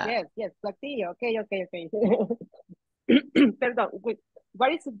 Yeah. Yes, platillo. Okay. Perdón. Wait.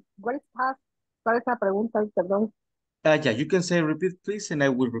 What is that? ¿Cuál es la pregunta? Perdón. Yeah, you can say repeat, please, and I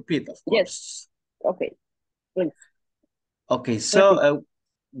will repeat, of course. Yes. Okay. Please. Okay, so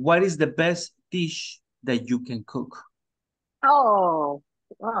what is the best dish that you can cook? Oh,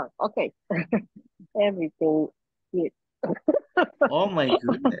 okay. Everything. Yes. Oh my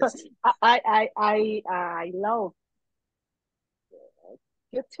goodness. I love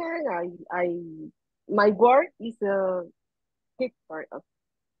kitchen. My work is a kitchen.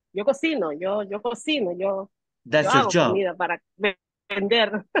 Yo cocino, yo That's your hago job. comida para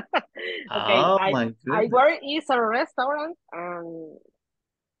vender. Okay, Oh my I goodness. work is a restaurant and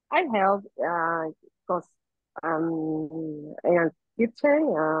I help because in a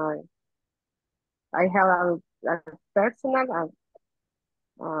kitchen I have a personal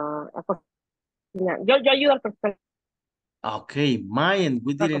a cocina. Yo ayudo al personal Okay, Mayan,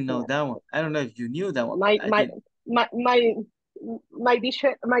 we a didn't know cocinar. that one. I don't know if you knew that one, My but I my didn't. my dish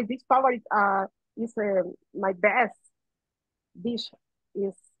favorite is my best dish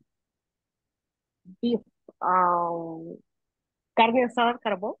is beef Carne asada al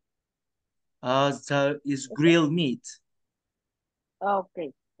carbón. So it's grilled meat.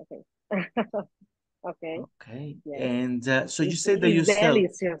 Okay, okay. Okay. Okay. Yes. And so you It's, say that you it's sell.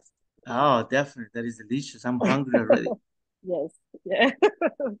 delicious. Oh, definitely. That is delicious. I'm hungry already. Yes. Yeah.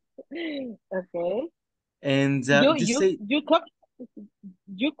 Okay. And You you you say, you cook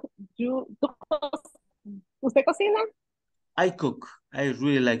tú ¿usted cocina? I cook. I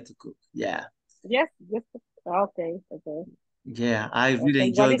really like to cook. Yeah. Yes, yes. Okay, okay, Yeah, I really okay. What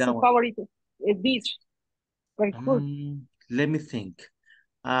enjoy is that your one. favorite dish? Great food. Let me think.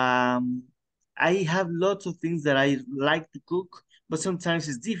 I have lots of things that I like to cook, but sometimes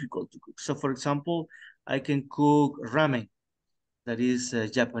it's difficult to cook. So, for example, I can cook ramen, that is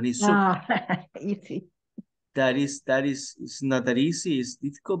Japanese soup. Easy. That is it's not that easy. It's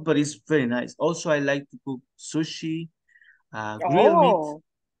difficult, but it's very nice. Also, I like to cook sushi, grilled meat. Oh,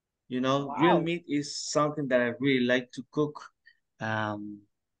 Grilled wow. meat is something that I really like to cook. Um,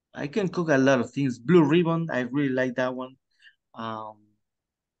 I can cook a lot of things. Blue ribbon, I really like that one. Um,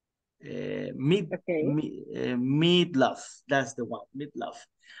 Okay, meatloaf, that's the one, meatloaf.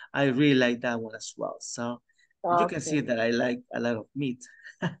 I really like that one as well. So you can see okay. that I like a lot of meat.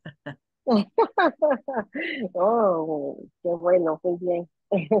 Oh, qué bueno, muy bien.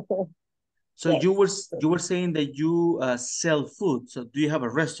 So Yes. you were saying that you sell food. So do you have a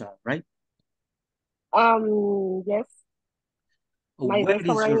restaurant, right? Yes, my Where is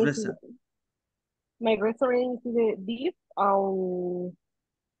your restaurant is restaurant? the beef,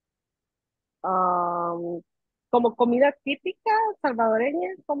 como comida típica salvadoreña,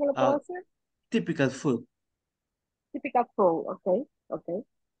 ¿cómo lo puedo Uh, hacer? Typical food. Típica food, okay, okay.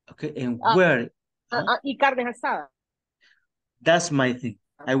 Okay, and Ah, where? Huh? y carne asada, That's my thing.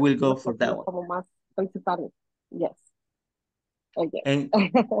 I will go for that los one. como más principales. Yes, yes. And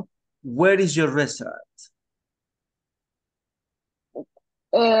where is your restaurant?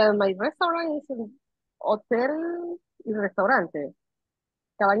 My restaurant is un hotel y restaurante,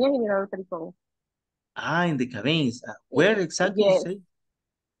 Cabañas y Mirador Pericón. In the cabins. Where exactly you Yes, say?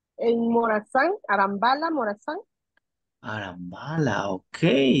 en Morazán, Arambala, Morazán. Arambala,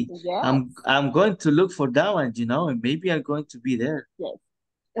 okay. Yes, I'm going to look for that one, and maybe I'm going to be there. yes.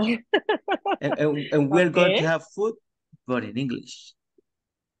 And we're going to Okay. have food, but in English.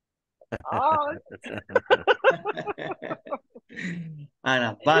 Oh,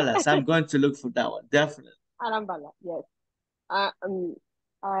 Arambalas, I'm going to look for that one, definitely. Arambala, yes.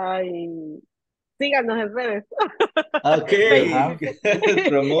 I síganos en redes. Okay,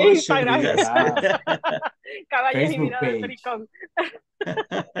 promotion. Instagram. That's Cabañas y Facebook Mirador page. Pericón.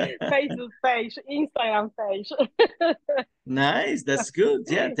 Facebook page, Instagram page. Nice, that's good.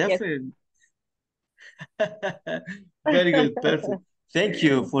 Yeah, Yes. definitely. Very good, perfect. Thank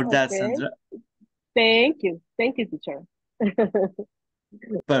you for that, Okay. Sandra. Thank you, teacher.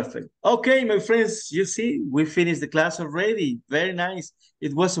 Perfect. Okay, my friends, you see, we finished the class already. Very nice.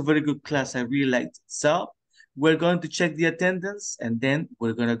 It was a very good class. I really liked it. So we're going to check the attendance and then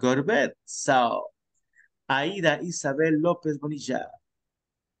we're going to go to bed. So, Aida Isabel Lopez Bonilla.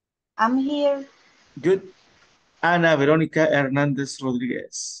 I'm here. Good. Ana Verónica Hernández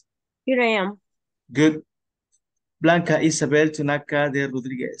Rodríguez. Here I am. Good. Blanca Isabel Tunaka de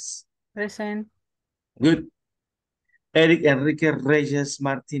Rodríguez. Present. Good. Eric Enrique Reyes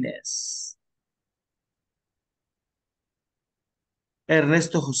Martínez.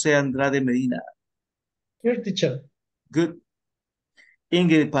 Ernesto José Andrade Medina. Here, teacher. Good.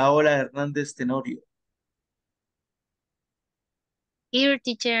 Ingrid Paola Hernández Tenorio. Here,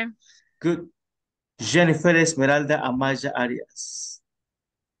 teacher. Good. Jennifer Esmeralda Amaya Arias.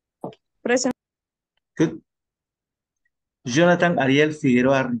 Present. Good. Jonathan Ariel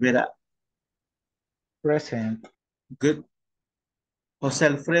Figueroa Rivera. Present. Good. José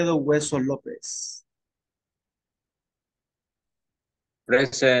Alfredo Hueso López.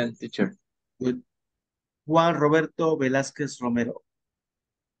 Present, teacher. Good. Juan Roberto Velázquez Romero.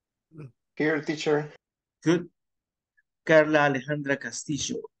 Here, teacher. Good. Carla Alejandra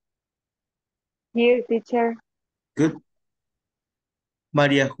Castillo. Here, teacher. Good.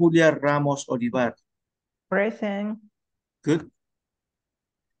 María Julia Ramos Olivar. Present. Good.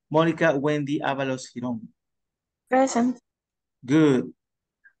 Mónica Wendy Ábalos Girón. Present. Good.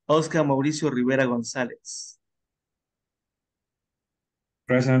 Oscar Mauricio Rivera González.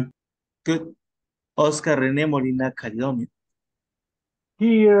 Present. Good. Oscar René Molina Calidomio.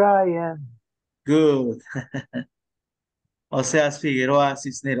 Here I am. Good. Oseas Figueroa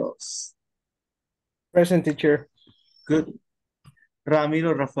Cisneros. Present, teacher. Good.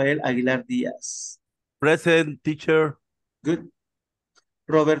 Ramiro Rafael Aguilar Díaz. Present, teacher. Good.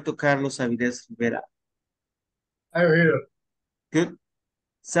 Roberto Carlos Avilés Rivera. I'm here. Good.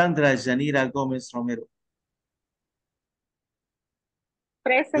 Sandra Yanira Gomez Romero.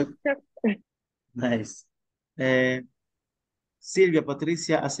 Present. Nice. Silvia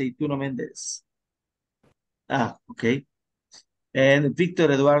Patricia Aceituno Méndez. Ah, okay. And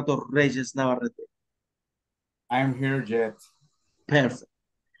Victor Eduardo Reyes Navarrete. I'm here yet. Perfect.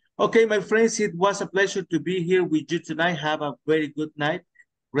 Okay, my friends, it was a pleasure to be here with you tonight. Have a very good night.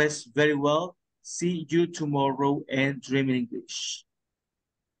 Rest very well. See you tomorrow and dream in English.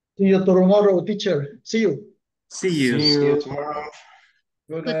 See you tomorrow, teacher. See you. See you. See you tomorrow.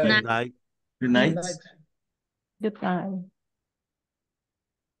 Good Good night. night. Good night. Good night. Good night.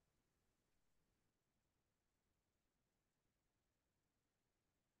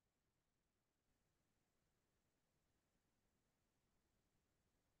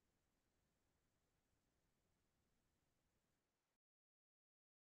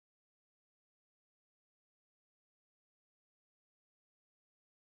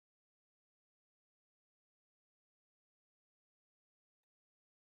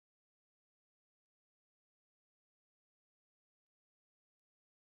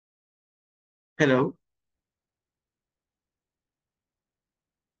 Hello.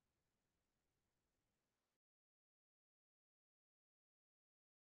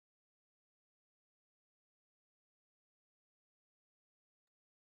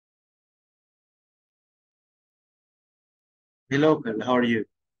 Hello, Carl. How are you?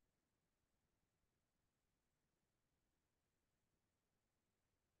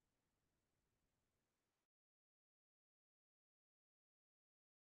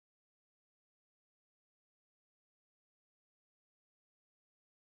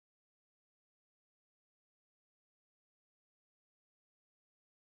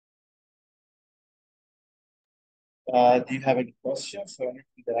 Do you have any questions or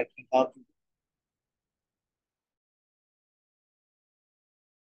anything that I can help you?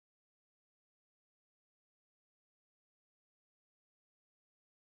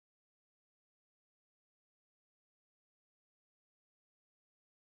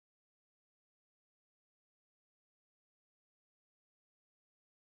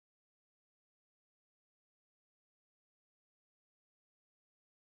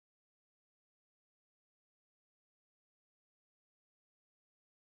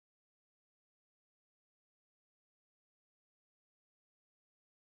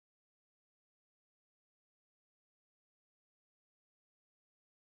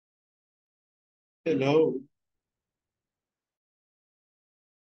 Hello.